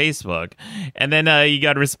said on Facebook." And then you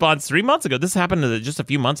got a response 3 months ago. This happened just a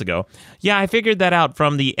few months ago. Yeah, I figured that out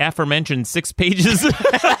from the aforementioned 6 pages.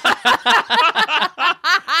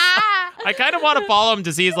 I kind of want to follow him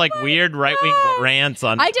to see his weird right-wing rants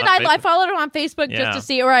on. I did. I followed him on Facebook Yeah. just to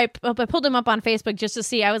see, or I pulled him up on Facebook just to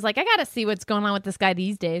see. I was like, I gotta see what's going on with this guy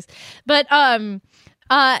these days. But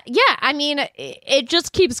yeah, I mean, it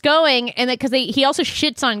just keeps going, and because he also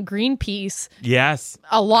shits on Greenpeace. Yes,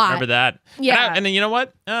 a lot. I remember that. Yeah, and then you know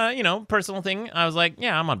what? Personal thing. I was like,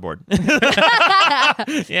 yeah, I'm on board.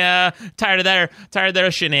 Yeah, tired of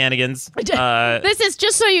their shenanigans. This is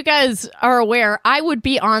just so you guys are aware. I would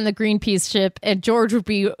be on the Greenpeace ship, and George would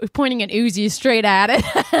be pointing an Uzi straight at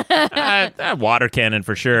it. Water cannon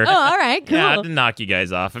for sure. Oh, all right, cool. Yeah, I'd knock you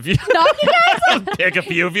guys off if you knock you guys off. Pick a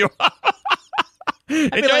few of you.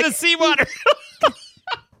 Enjoy the seawater.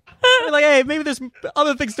 Hey, maybe there's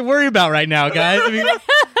other things to worry about right now, guys. I mean,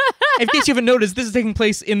 in case you haven't noticed, this is taking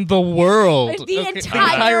place in the world. The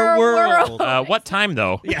entire world. What time,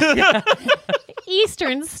 though?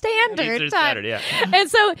 Eastern Standard Time. Yeah. And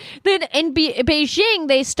so then in Beijing,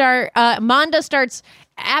 they start, Manda starts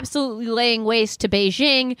absolutely laying waste to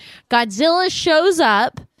Beijing. Godzilla shows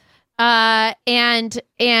up, and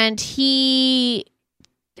he...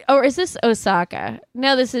 Or is this Osaka?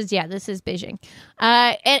 No, this is Beijing.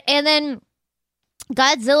 And then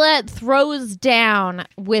Godzilla throws down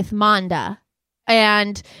with Manda,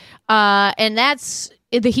 and that's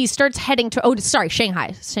he starts heading to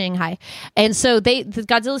Shanghai. And so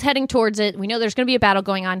Godzilla's heading towards it. We know there's going to be a battle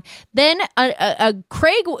going on. Then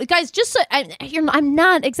Craig, guys, just so, I'm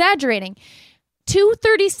not exaggerating.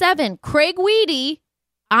 237, Craig Weedy,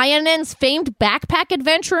 INN's famed backpack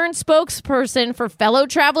adventurer and spokesperson for Fellow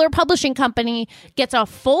Traveler Publishing Company, gets a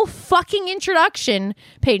full fucking introduction,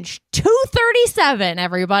 page 237,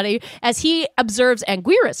 everybody, as he observes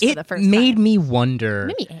Anguirus for the first time. It made me wonder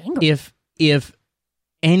It made me angry. if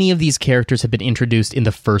any of these characters had been introduced in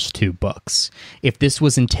the first 2 books. If this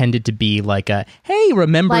was intended to be like a, hey,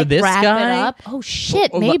 remember like this wrap guy? it up. Oh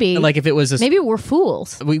shit, maybe. Like if it was maybe we're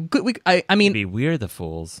fools. I mean, Maybe we're the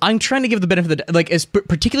fools. I'm trying to give the benefit of the, like,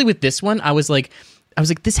 particularly with this one, I was like,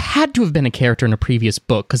 this had to have been a character in a previous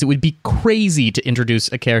book, because it would be crazy to introduce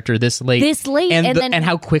a character this late. And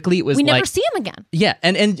how quickly it was. We never see him again. Yeah,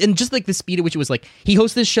 and just like the speed at which it was like, he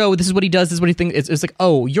hosts this show, this is what he does, this is what he thinks. It's like,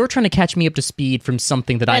 oh, you're trying to catch me up to speed from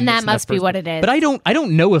something that I And missed that in must be first what book. it is. But I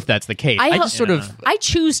don't know if that's the case. I just sort of. I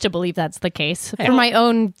choose to believe that's the case for my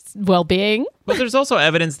own well-being. But there's also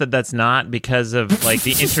evidence that that's not, because of like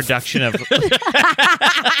the introduction of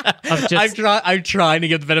just. I'm trying to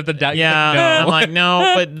give the benefit of the doubt. Yeah, No. I'm like,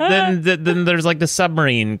 no, but then there's like the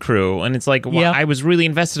submarine crew, and it's like, well, Yeah. I was really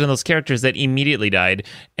invested in those characters that immediately died,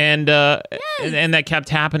 and that kept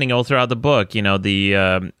happening all throughout the book. You know, the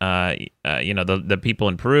people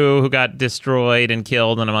in Peru who got destroyed and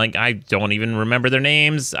killed, and I'm like, I don't even remember their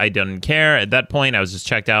names. I didn't care at that point. I was just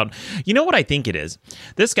checked out. You know what I think it is?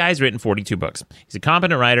 This guy's written 42 books. He's a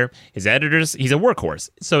competent writer. His editors, he's a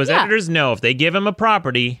workhorse. So his editors know if they give him a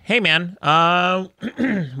property, hey man,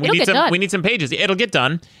 we need some pages. It'll get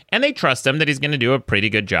done. And they trust him that he's going to do a pretty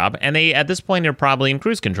good job. And they, at this point, are probably in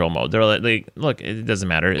cruise control mode. They're like, look, it doesn't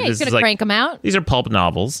matter. Yeah, he's going to crank them out. These are pulp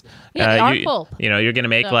novels. Yeah, they are pulp. You know, you're going to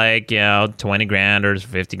make like, 20 grand or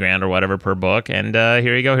 50 grand or whatever per book. And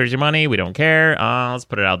here you go. Here's your money. We don't care. Let's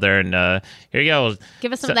put it out there. And here you go.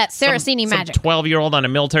 Give us some of that Saraceni magic. Some 12-year-old on a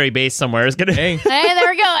military base somewhere is going to... Hey, there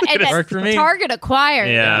we go. And worked for me. Target acquired.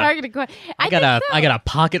 Yeah. Target acquired. I got a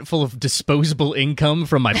pocket full of disposable income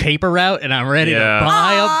from my paper route, and I'm ready to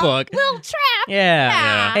buy a book. Little Trapp.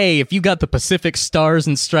 Yeah. Hey, if you got the Pacific Stars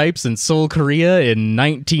and Stripes in Seoul, Korea in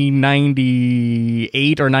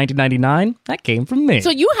 1998 or 1999, that came from me. So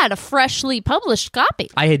you had a freshly published copy.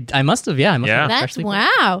 I must have. Yeah. That's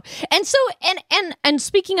wow. And so and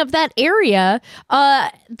speaking of that area,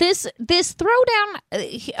 this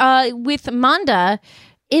throwdown with Manda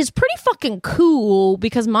is pretty fucking cool,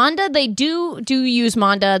 because Manda, they do use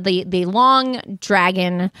Manda, the long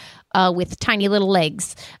dragon with tiny little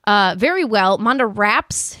legs, very well. Manda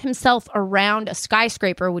wraps himself around a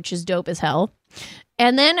skyscraper, which is dope as hell.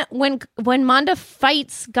 And then when Manda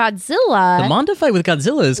fights Godzilla, the Manda fight with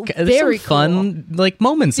Godzilla is very some fun like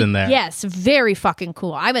moments in there. Yes, very fucking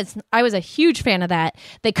cool. I was a huge fan of that.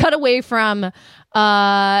 They cut away from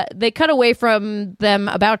them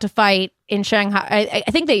about to fight in Shanghai. I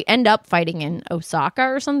think they end up fighting in Osaka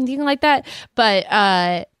or something like that.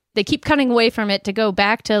 But they keep cutting away from it to go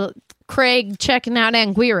back to Craig checking out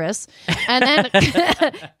Anguirus, and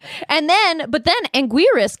then but then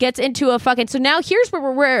Anguirus gets into a fucking. So now here's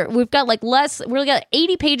where we've got like we got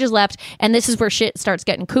 80 pages left, and this is where shit starts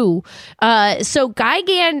getting cool. So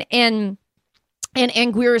Gigan and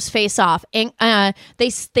Anguirus face off, and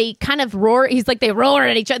they kind of roar. He's like, they roar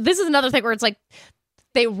at each other. This is another thing where it's like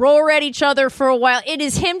they roar at each other for a while. It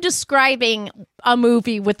is him describing a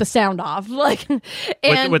movie with the sound off, like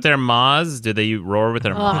with their maws. Do they roar with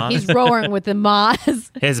their maws? He's roaring with the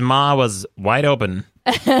maws. His maw was wide open.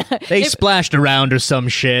 They splashed around or some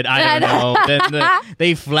shit. I don't know. Then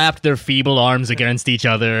they flapped their feeble arms against each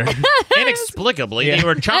other. Inexplicably, they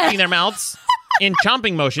were chomping their mouths in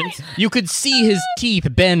chomping motions. You could see his teeth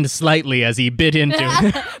bend slightly as he bit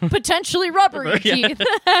into potentially rubbery teeth.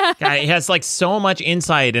 Guy, he has like so much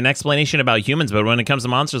insight and explanation about humans, but when it comes to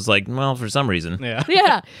monsters, like, well, for some reason.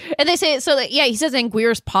 Yeah. And they say, so that, he says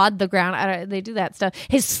Anguirus pawed the ground. They do that stuff.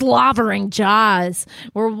 His slavering jaws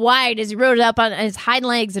were wide as he rode up on his hind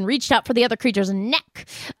legs and reached out for the other creature's neck.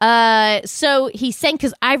 So he sank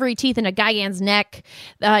his ivory teeth into Gigan's neck.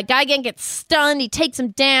 Gigan gets stunned. He takes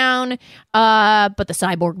him down. But the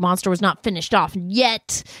cyborg monster was not finished off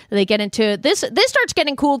yet. They get into this. This starts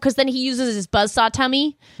getting cool because then he uses his buzzsaw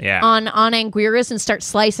tummy on Anguirus and starts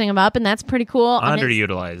slicing him up, and that's pretty cool.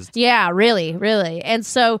 Underutilized. Yeah, really, really. And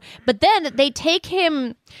so, but then they take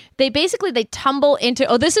him. They tumble into.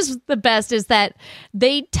 Oh, this is the best. Is that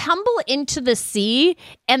they tumble into the sea,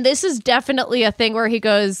 and this is definitely a thing where he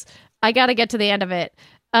goes, "I got to get to the end of it."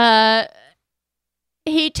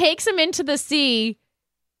 He takes him into the sea.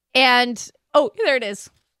 And, there it is.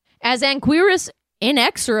 As Anguirus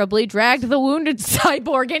inexorably dragged the wounded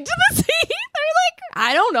cyborg into the sea. They're like,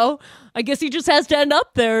 I don't know. I guess he just has to end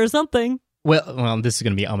up there or something. Well, this is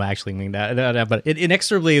going to be, I'm actually meaning that, but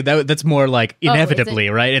inexorably, that's more like inevitably,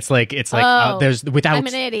 right? It's like, there's without. I'm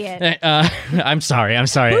an idiot. I'm sorry.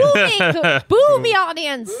 Boo me,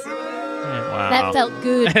 audience. Wow. That felt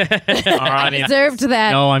good. I deserved that.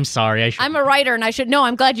 No, I'm sorry. I'm a writer, and I should. No,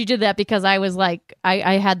 I'm glad you did that because I was like,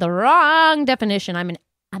 I had the wrong definition. I'm an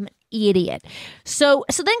idiot. So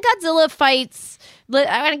then Godzilla fights.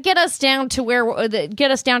 Get us down to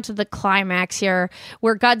the climax here,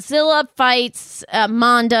 where Godzilla fights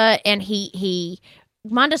Manda, and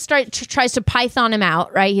Manda tries to python him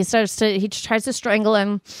out. Right, he tries to strangle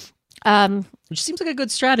him. Which seems like a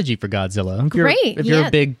good strategy for Godzilla. If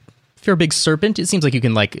you're a big serpent, it seems like you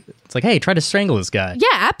can it's like, hey, try to strangle this guy. Yeah,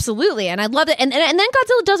 absolutely. And I love it. And then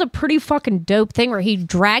Godzilla does a pretty fucking dope thing where he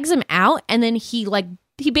drags him out, and then he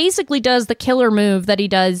basically does the killer move that he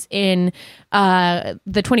does in the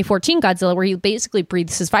 2014 Godzilla, where he basically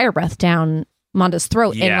breathes his fire breath down Manda's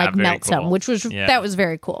throat and melts him, which was that was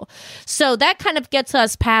very cool. So that kind of gets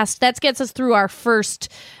us through our first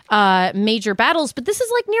major battles, but this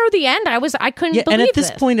is near the end. I couldn't believe and at this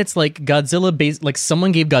it. point it's Godzilla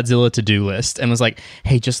someone gave Godzilla a to-do list and was like,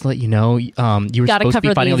 hey, just to let you know, you were supposed to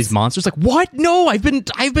be fighting all these monsters. Like, what? No, I've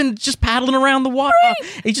been just paddling around the water.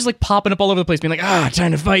 He's just popping up all over the place being like,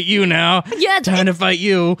 time to fight you now. Yeah, time to fight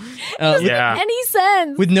you. Any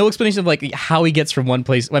sense with no explanation of how he gets from one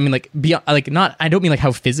place. I mean, beyond I don't mean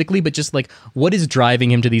how physically, but just what is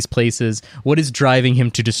driving him to these places? What is driving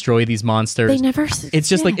him to destroy these monsters? They never. It's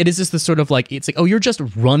just it is just the sort of oh, you're just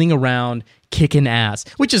running around kicking ass,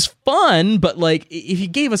 which is fun, but if you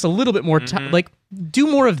gave us a little bit more time, do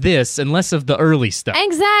more of this and less of the early stuff.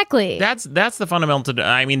 Exactly. That's the fundamental.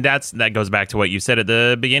 I mean, that goes back to what you said at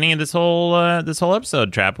the beginning of this whole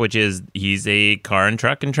episode, Trapp, which is he's a car and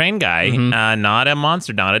truck and train guy, not a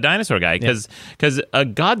monster, not a dinosaur guy. Because a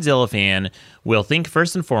Godzilla fan will think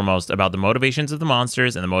first and foremost about the motivations of the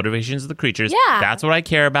monsters and the motivations of the creatures. Yeah. That's what I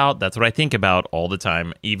care about. That's what I think about all the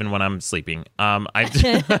time, even when I'm sleeping. I'm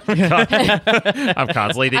constantly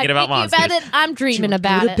thinking about monsters. I'm dreaming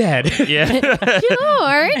about it. Bed. Yeah.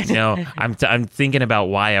 George. I'm thinking about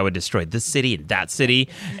why I would destroy this city and that city.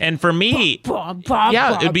 And for me,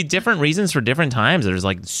 it'd be different reasons for different times. There's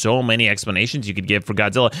so many explanations you could give for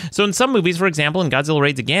Godzilla. So in some movies, for example, in Godzilla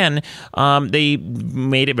Raids Again, they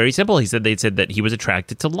made it very simple. They said that he was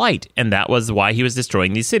attracted to light, and that was why he was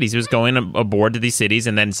destroying these cities. He was going aboard to these cities,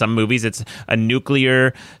 and then some movies it's a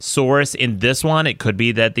nuclear source. In this one, it could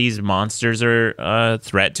be that these monsters are a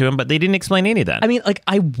threat to him, but they didn't explain any of that. I mean,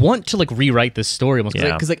 I want to rewrite this story almost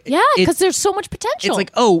because there's so much potential.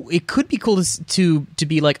 It's it could be cool to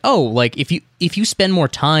be if you spend more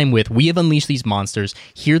time with, we have unleashed these monsters,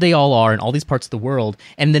 here they all are in all these parts of the world,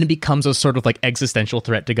 and then it becomes a sort of existential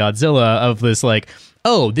threat to Godzilla of this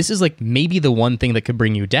this is maybe the one thing that could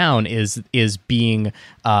bring you down is being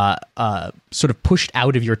sort of pushed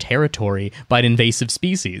out of your territory by an invasive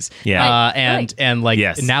species. Yeah.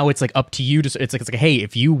 Yes. Now it's up to you to, it's like hey,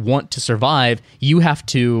 if you want to survive, you have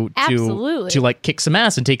to kick some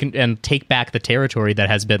ass and take back the territory that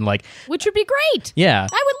has been which would be great. Yeah.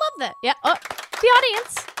 I would love that. Yeah. The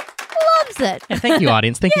audience loves it. Yeah, thank you,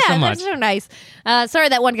 audience. Thank you so much. That's so nice. Sorry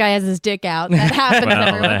that one guy has his dick out. That happens.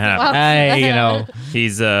 That happens.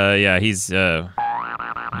 He's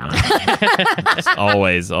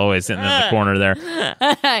always sitting in the corner there.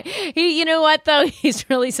 You know what though? He's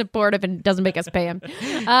really supportive and doesn't make us pay him.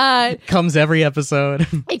 Comes every episode.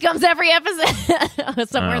 He comes every episode.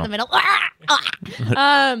 Somewhere in the middle.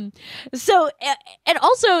 So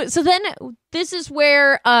then this is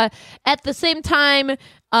where at the same time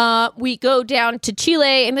we go down to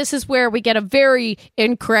Chile, and this is where we get a very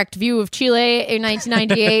incorrect view of Chile in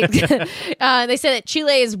 1998. They say that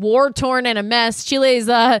Chile is war-torn and a mess. Chile's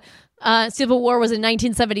civil war was in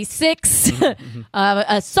 1976.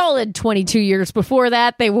 A solid 22 years before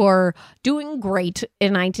that. They were doing great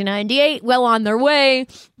in 1998, well on their way.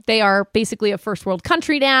 They are basically a first world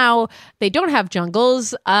country now. They don't have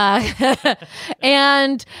jungles.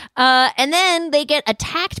 And then they get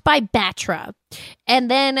attacked by Batra. And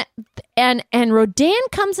then Rodan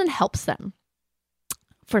comes and helps them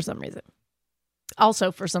for some reason.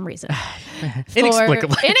 Also for some reason.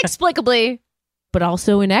 Inexplicably, but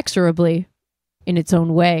also inexorably in its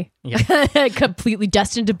own way. Yeah. Completely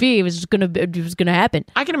destined to be. It was gonna happen.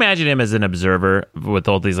 I can imagine him as an observer with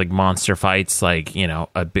all these monster fights, a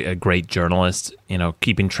great journalist,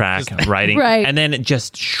 keeping track, writing, right. And then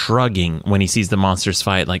just shrugging when he sees the monsters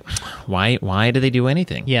fight. Why do they do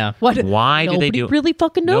anything? Yeah. Why do they do? Nobody really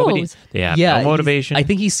fucking knows. They have no motivation. I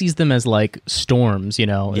think he sees them as storms.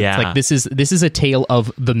 Yeah. It's this is a tale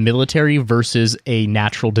of the military versus a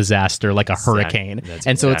natural disaster, like a hurricane.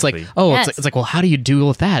 And so it's well, how do you deal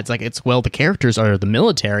with that? The characters are the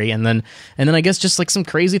military, and then I guess just some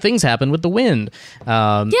crazy things happen with the wind.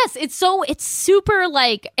 Yes, it's super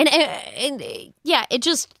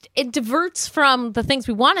it diverts from the things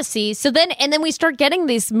we want to see. So then we start getting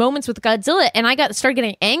these moments with Godzilla, and I started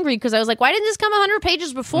getting angry because I was like, why didn't this come 100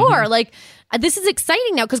 pages before? this is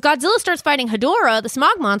exciting now because Godzilla starts fighting Hedorah, the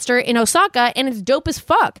smog monster, in Osaka, and it's dope as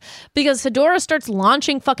fuck because Hedorah starts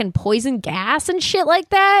launching fucking poison gas and shit like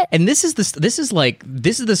that. And this is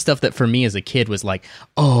the stuff that for me as a kid was like,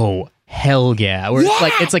 oh, hell yeah. Where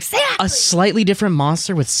it's like a slightly different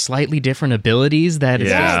monster with slightly different abilities that is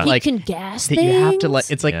just like he can gas that things. you have to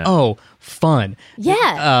like. It's like, oh, fun.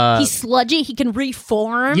 Yeah, he's sludgy. He can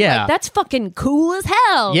reform. Yeah, like, that's fucking cool as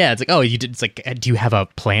hell. Yeah, it's like, oh, it's like, do you have a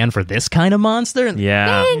plan for this kind of monster?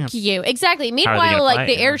 Yeah. Thank you. Exactly. Meanwhile, like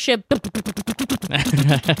the airship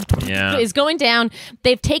is going down.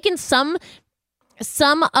 They've taken some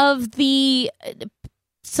of the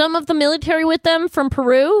military with them from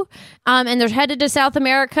Peru, and they're headed to South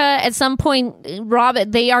America at some point.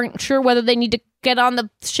 They aren't sure whether they need to get on the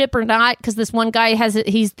ship or not because this one guy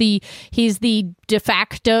he's the de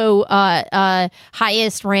facto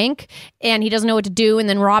highest rank, and he doesn't know what to do. And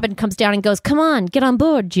then Robin comes down and goes, "Come on, get on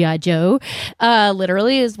board, G.I. Joe."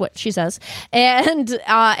 Literally is what she says, and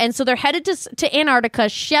so they're headed to Antarctica.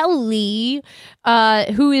 Shelley,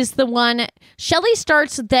 who is the one? Shelley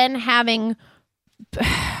starts then having.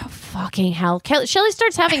 Fucking hell. Shelley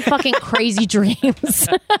starts having fucking crazy dreams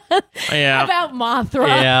about Mothra.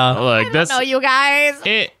 Yeah. Look, I don't know, you guys.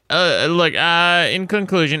 Look, in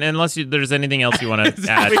conclusion, unless there's anything else you want to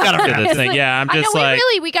add to this thing. Yeah, I'm just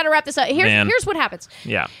we got to wrap this up. Here's what happens.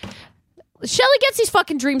 Yeah. Shelley gets these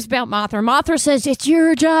fucking dreams about Mothra. Mothra says, it's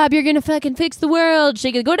your job. You're going to fucking fix the world.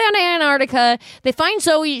 She could go down to Antarctica. They find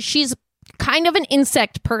Zoe. She's kind of an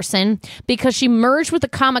insect person because she merged with the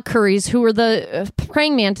Kamakuris, who are the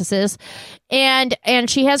praying mantises, and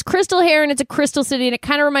she has crystal hair, and it's a crystal city, and it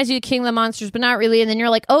kind of reminds you of King of the Monsters, but not really. And then you're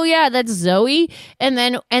like, oh yeah, that's Zoe. And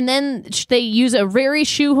then they use a very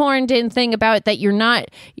shoehorned in thing about that you're not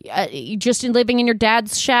just living in your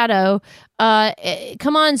dad's shadow.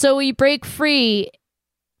 Come on, Zoe, break free.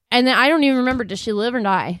 And then I don't even remember, does she live or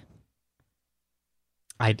die?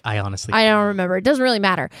 I honestly I don't remember. It doesn't really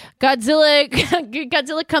matter.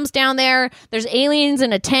 Godzilla comes down there. There's aliens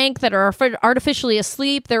in a tank that are artificially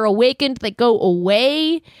asleep. They're awakened. They go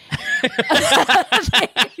away.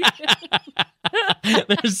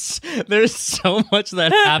 There's so much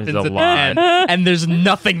that happens at the end, and there's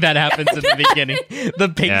nothing that happens in the beginning. The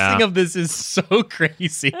pacing of this is so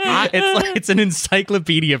crazy. It's like it's an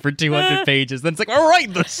encyclopedia for 200 pages. Then it's like, all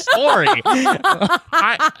right, the story.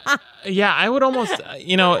 I would almost,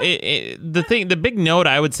 the big note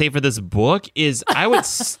I would say for this book is I would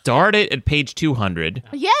start it at page 200.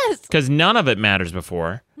 Yes. Because none of it matters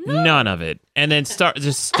before. No. None of it. And then start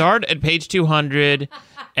at page 200,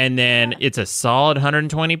 and then it's a solid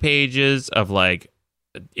 120 pages of like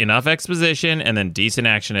enough exposition and then decent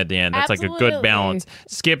action at the end. That's like a good balance.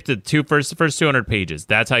 Skip the first 200 pages.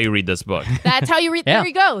 That's how you read this book. That's how you read. There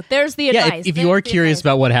you go. There's the advice. If you are curious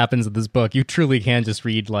about what happens in this book, you truly can just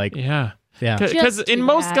read like Yeah. Because in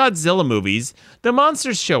most Godzilla movies, the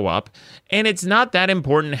monsters show up, and it's not that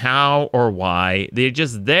important how or why. They're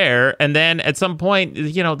just there, and then at some point,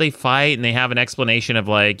 they fight, and they have an explanation of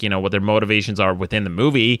like, what their motivations are within the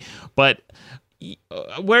movie. But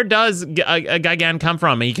where does Gigan come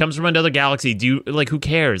from? He comes from another galaxy. Who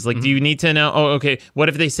cares? Like, do you need to know? Oh, okay. What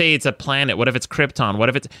if they say it's a planet? What if it's Krypton? What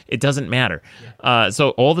if it doesn't matter? Yeah. So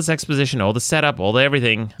all this exposition, all the setup, all the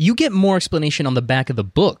everything. You get more explanation on the back of the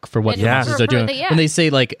book for what the monsters are doing. When they say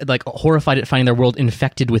like horrified at finding their world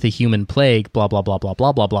infected with a human plague, blah blah blah blah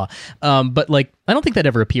blah blah blah. But like, I don't think that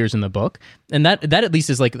ever appears in the book, and that at least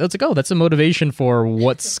is like, that's like, oh, that's a motivation for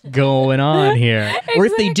what's going on here. Exactly. Or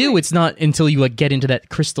if they do, it's not until you like get into that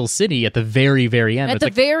crystal city at the very end. At the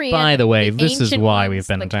very end. By the way, this is why we've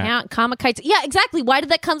been attacked. Kamakites. Yeah, exactly. Why did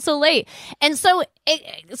that come so late? And so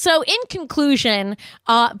in conclusion,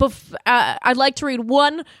 I'd like to read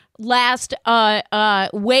one last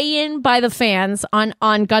weigh-in by the fans on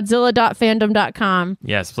Godzilla.fandom.com.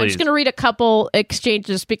 Yes, please. I'm just going to read a couple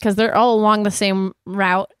exchanges because they're all along the same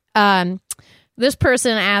route. This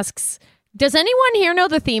person asks, does anyone here know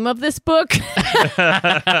the theme of this book? And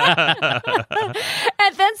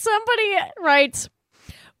then somebody writes,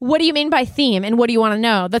 what do you mean by theme, and what do you want to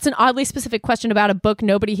know? That's an oddly specific question about a book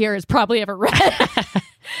nobody here has probably ever read.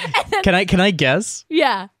 Can I guess?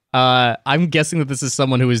 Yeah. I'm guessing that this is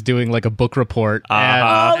someone who is doing like a book report.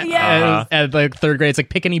 At like third grade, it's like,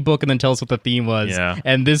 pick any book and then tell us what the theme was. Yeah.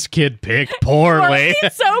 And this kid picked poorly.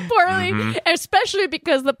 So poorly. Especially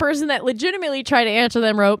because the person that legitimately tried to answer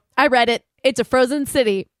them wrote, I read it. It's a frozen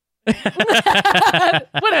city. What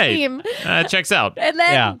a theme. Checks out. And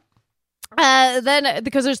then... then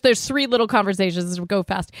because there's three little conversations, go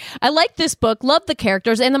fast. I like this book, love the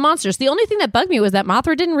characters and the monsters. The only thing that bugged me was that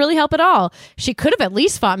Mothra didn't really help at all. She could have at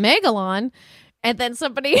least fought Megalon. And then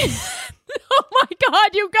somebody, oh my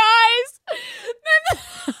God, you guys.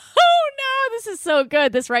 Oh no, this is so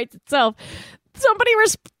good. This writes itself.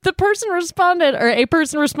 A person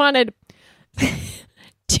responded,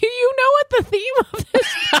 do you know what the theme of this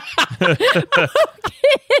book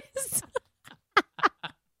is?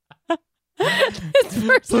 This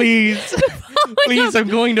person, Please, I'm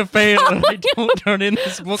going to fail if I don't turn in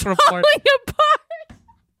this book report. falling apart.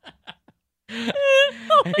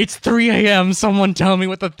 It's 3 a.m. Someone tell me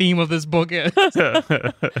what the theme of this book is.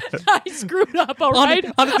 I screwed up, all right?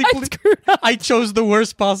 Honestly, I screwed up. I chose the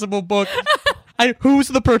worst possible book. Who's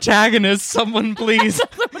the protagonist? Someone please.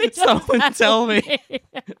 Someone tell me.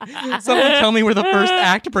 Someone tell me where the first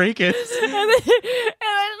act break is. And then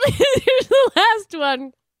here's the last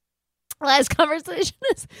one. Last conversation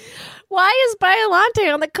is, why is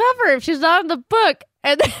Biollante on the cover if she's not in the book?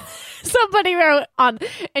 And then somebody wrote on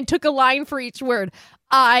and took a line for each word.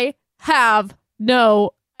 I have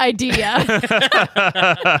no idea.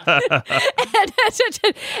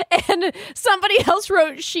 and somebody else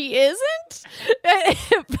wrote she isn't.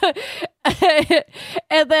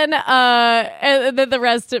 and then the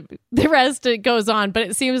rest it goes on, but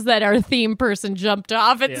it seems that our theme person jumped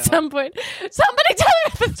off at some point. Somebody tell me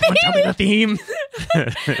the theme. Tell me the theme.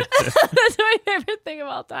 That's my favorite thing of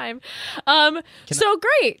all time. So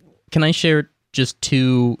great. Can I share just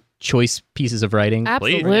 2 choice pieces of writing?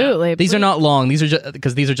 Absolutely. These are not long. These are just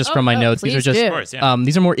because these are just from my notes. These are just do. Of course, yeah.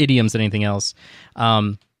 these are more idioms than anything else.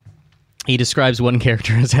 He describes one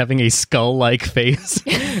character as having a skull-like face,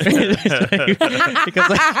 which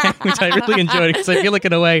I really enjoyed because I feel like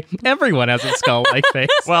in a way everyone has a skull-like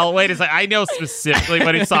face. Well, wait a second. I know specifically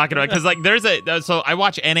what he's talking about because, like, so I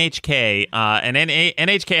watch NHK, and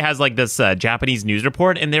NHK has like this Japanese news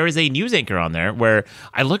report, and there is a news anchor on there where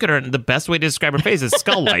I look at her, and the best way to describe her face is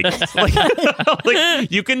skull-like.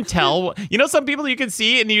 like you can tell. You know, some people you can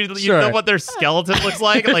see, and you know what their skeleton looks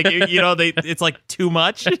like. Like it's like too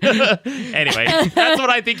much. Anyway, that's what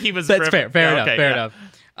I think he was. That's fair enough.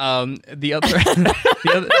 The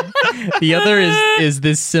other is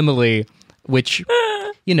this simile, which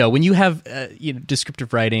when you have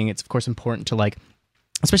descriptive writing, it's of course important to like.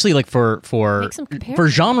 Especially like for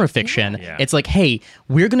genre fiction, It's like, hey,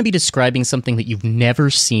 we're going to be describing something that you've never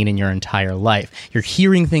seen in your entire life. You're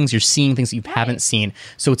hearing things, you're seeing things that you haven't seen.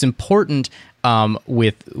 So it's important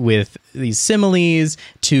with these similes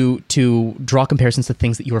to draw comparisons to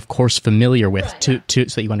things that you're of course familiar with so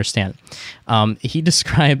that you understand. He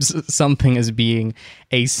describes something as being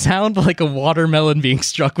a sound like a watermelon being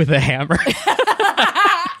struck with a hammer.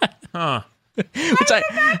 Huh. Which that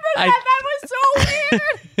was so weird.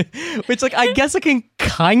 Which, like, I guess I can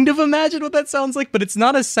kind of imagine what that sounds like, but it's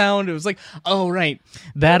not a sound. It was like, oh, right,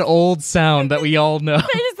 that old sound that we all know.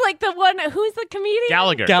 It's like the one, who's the comedian?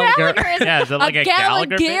 Gallagher. Yeah, is it like a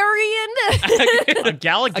Gallagher? A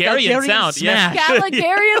Gallagher sound. Smash. Yeah.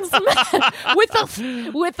 Gallagherian smash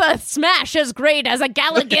with a smash as great as a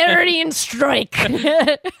Gallagherian strike.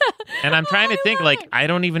 And I'm trying to think, like, I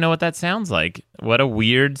don't even know what that sounds like. What a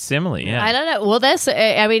weird simile. Yeah. I don't know. Well,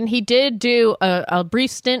 he did do a brief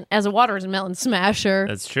stint as a watermelon smasher.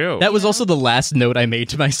 That's true. That was also the last note I made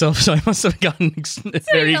to myself, so I must have gotten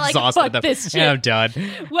very exhausted. Fuck this shit. Yeah, I'm done.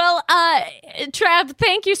 Well, Trapp,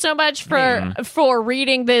 thank you so much for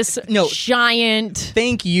reading this giant.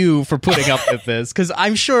 Thank you for putting up with this, because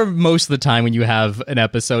I'm sure most of the time when you have an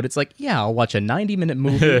episode, it's like, yeah, I'll watch a 90-minute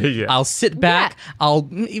movie. I'll sit back. I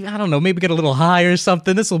don't know, maybe get a little high or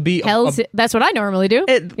something. This will be that's what I normally do.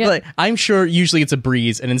 Like, I'm sure usually it's a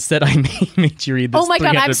breeze, and instead I made you read this. Oh my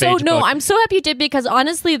god, I'm so happy you did, because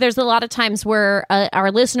honestly, there's a lot of times where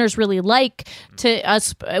our listeners really like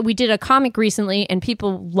us. We did a comic recently, and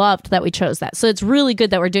people loved that we chose that. So it's really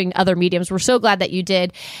good that we're doing other mediums. We're so glad that you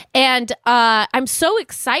did, and I'm so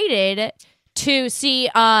excited to see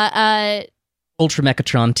Ultra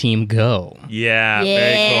Mechatron Team Go. Yeah,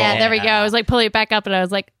 very cool. There we go. I was like pulling it back up, and I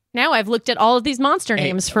was like, now I've looked at all of these monster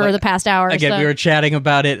names for the past hour. Again, we were chatting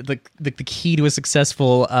about it. The key to a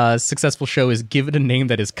successful show is give it a name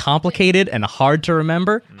that is complicated and hard to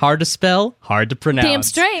remember, hard to spell, hard to pronounce. Damn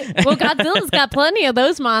straight. Well, Godzilla's got plenty of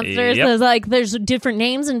those monsters. Yep. There's different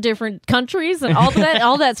names in different countries and all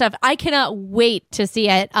that stuff. I cannot wait to see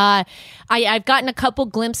it. I've gotten a couple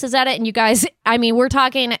glimpses at it, and you guys, I mean, we're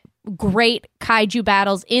talking great kaiju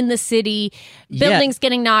battles in the city, buildings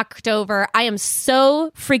getting knocked over. I am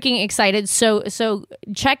so freaking excited. So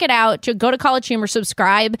check it out. Go to College Humor,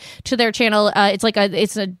 subscribe to their channel.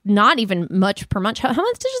 It's not even much per month. How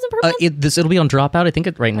much is it per month? It'll be on Dropout. I think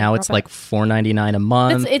right now it's like $4.99 a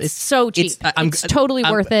month. It's so cheap. It's totally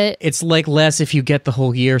worth it. It's like less if you get the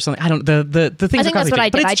whole year or something. I don't. The things. I think that's what I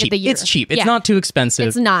did. I did the year. It's cheap. It's not too expensive.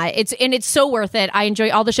 It's not. It's so worth it. I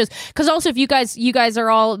enjoy all the shows because also if you guys are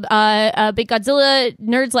all big Godzilla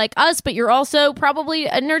nerds like us, but you're also probably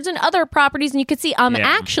nerds in other properties, and you can see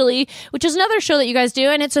Actually, which is another show that you guys do,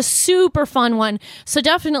 and it's a super fun one. So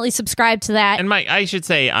definitely subscribe to that. And Mike, I should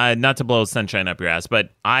say, not to blow sunshine up your ass,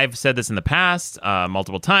 but I've said this in the past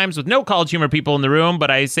multiple times with no College Humor people in the room,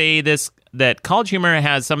 but I say this, that College Humor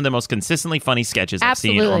has some of the most consistently funny sketches I've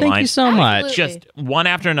seen online. Thank you so much. Just one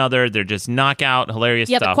after another. They're just knockout, hilarious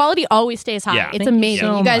stuff. Yeah, the quality always stays high. Yeah. It's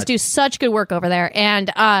amazing. You guys do such good work over there. And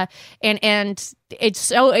it's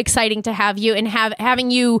so exciting to have you and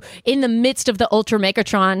having you in the midst of the Ultra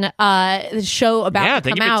Megatron show about to come out.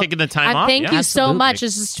 Thank you for taking the time off. Thank you so much.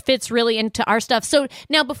 This just fits really into our stuff. So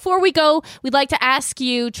now before we go, we'd like to ask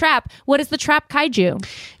you, Trapp, what is the Trapp Kaiju?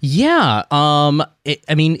 Yeah,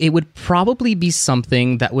 it would probably be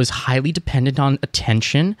something that was highly dependent on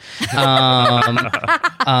attention. I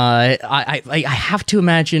have to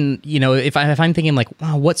imagine, if I'm thinking like,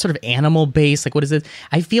 wow, what sort of animal base? Like, what is it?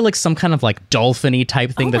 I feel like some kind of like dolphin-y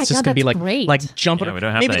type thing that's just going to be like jumping,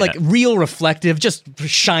 maybe like real reflective, just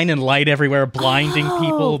shining light everywhere, blinding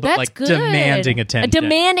people, but like good. demanding attention.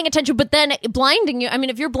 Demanding attention, but then blinding you. I mean,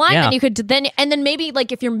 if you're blind, then you could then maybe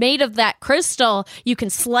like if you're made of that crystal, you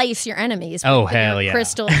can slice your enemies. Oh hell yeah!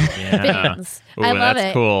 Crystal fins. Ooh, I love that's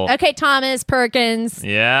it. Cool. Okay, Thomas Perkins.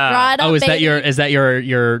 Yeah. Is that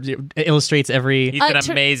your illustrates every? He's an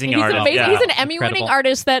amazing artist. He's an Emmy-winning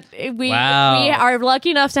artist that we are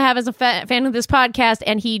lucky enough to have as a fan of this podcast,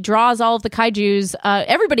 and he draws all of the kaijus.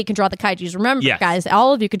 Everybody can draw the kaijus. Remember, guys,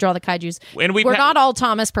 all of you can draw the kaijus. And we're not all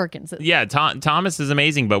Thomas Perkins. Yeah, Thomas is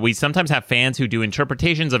amazing, but we sometimes have fans who do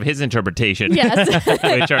interpretations of his interpretation. Yes.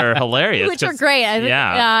 Which are hilarious. Which are great.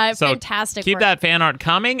 So fantastic. Keep that fan art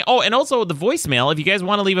coming. Oh, and also the voicemail. If you guys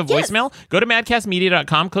want to leave a voicemail, go to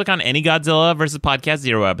madcastmedia.com, click on any Godzilla versus Podcast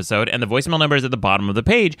Zero episode, and the voicemail number is at the bottom of the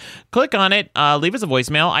page. Click on it, leave us a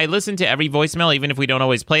voicemail. I listen to every voicemail, even if we don't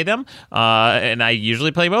always play them, and I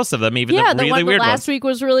usually play most of them, even the really weird ones. Last week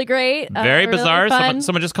was really great. Very bizarre. Really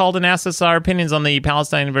someone just called and asked us our opinions on the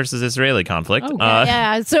Palestine versus Israeli conflict. So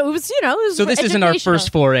it was, So this isn't our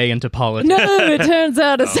first foray into politics. No, it turns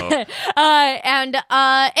out it's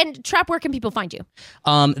and Trapp, where can people find you?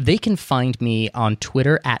 They can find me on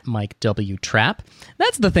Twitter at Mike W. Trapp.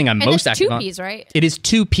 That's the thing I'm most active on. 2 P's, right? It is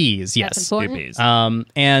 2 P's, yes. That's important.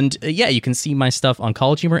 2 P's. You can see my stuff on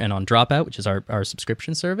College Humor and on Dropout, which is our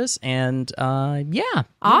subscription service. And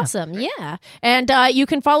awesome, yeah. And you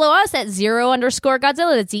can follow us at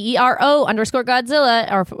 _Godzilla. That's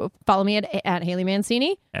ZERO_Godzilla, or follow me at Haley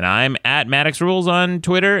Mancini. And I'm at maddoxrules on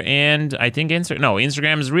Twitter, and I think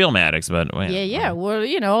Instagram is real Maddox, but well,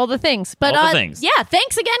 all the things. But all the things. Yeah,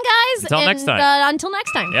 thanks again, guys. Until next time. Until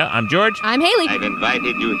next time. Yeah, I'm George. I'm Haley. I've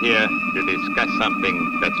invited you here to discuss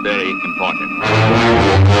something that's very important.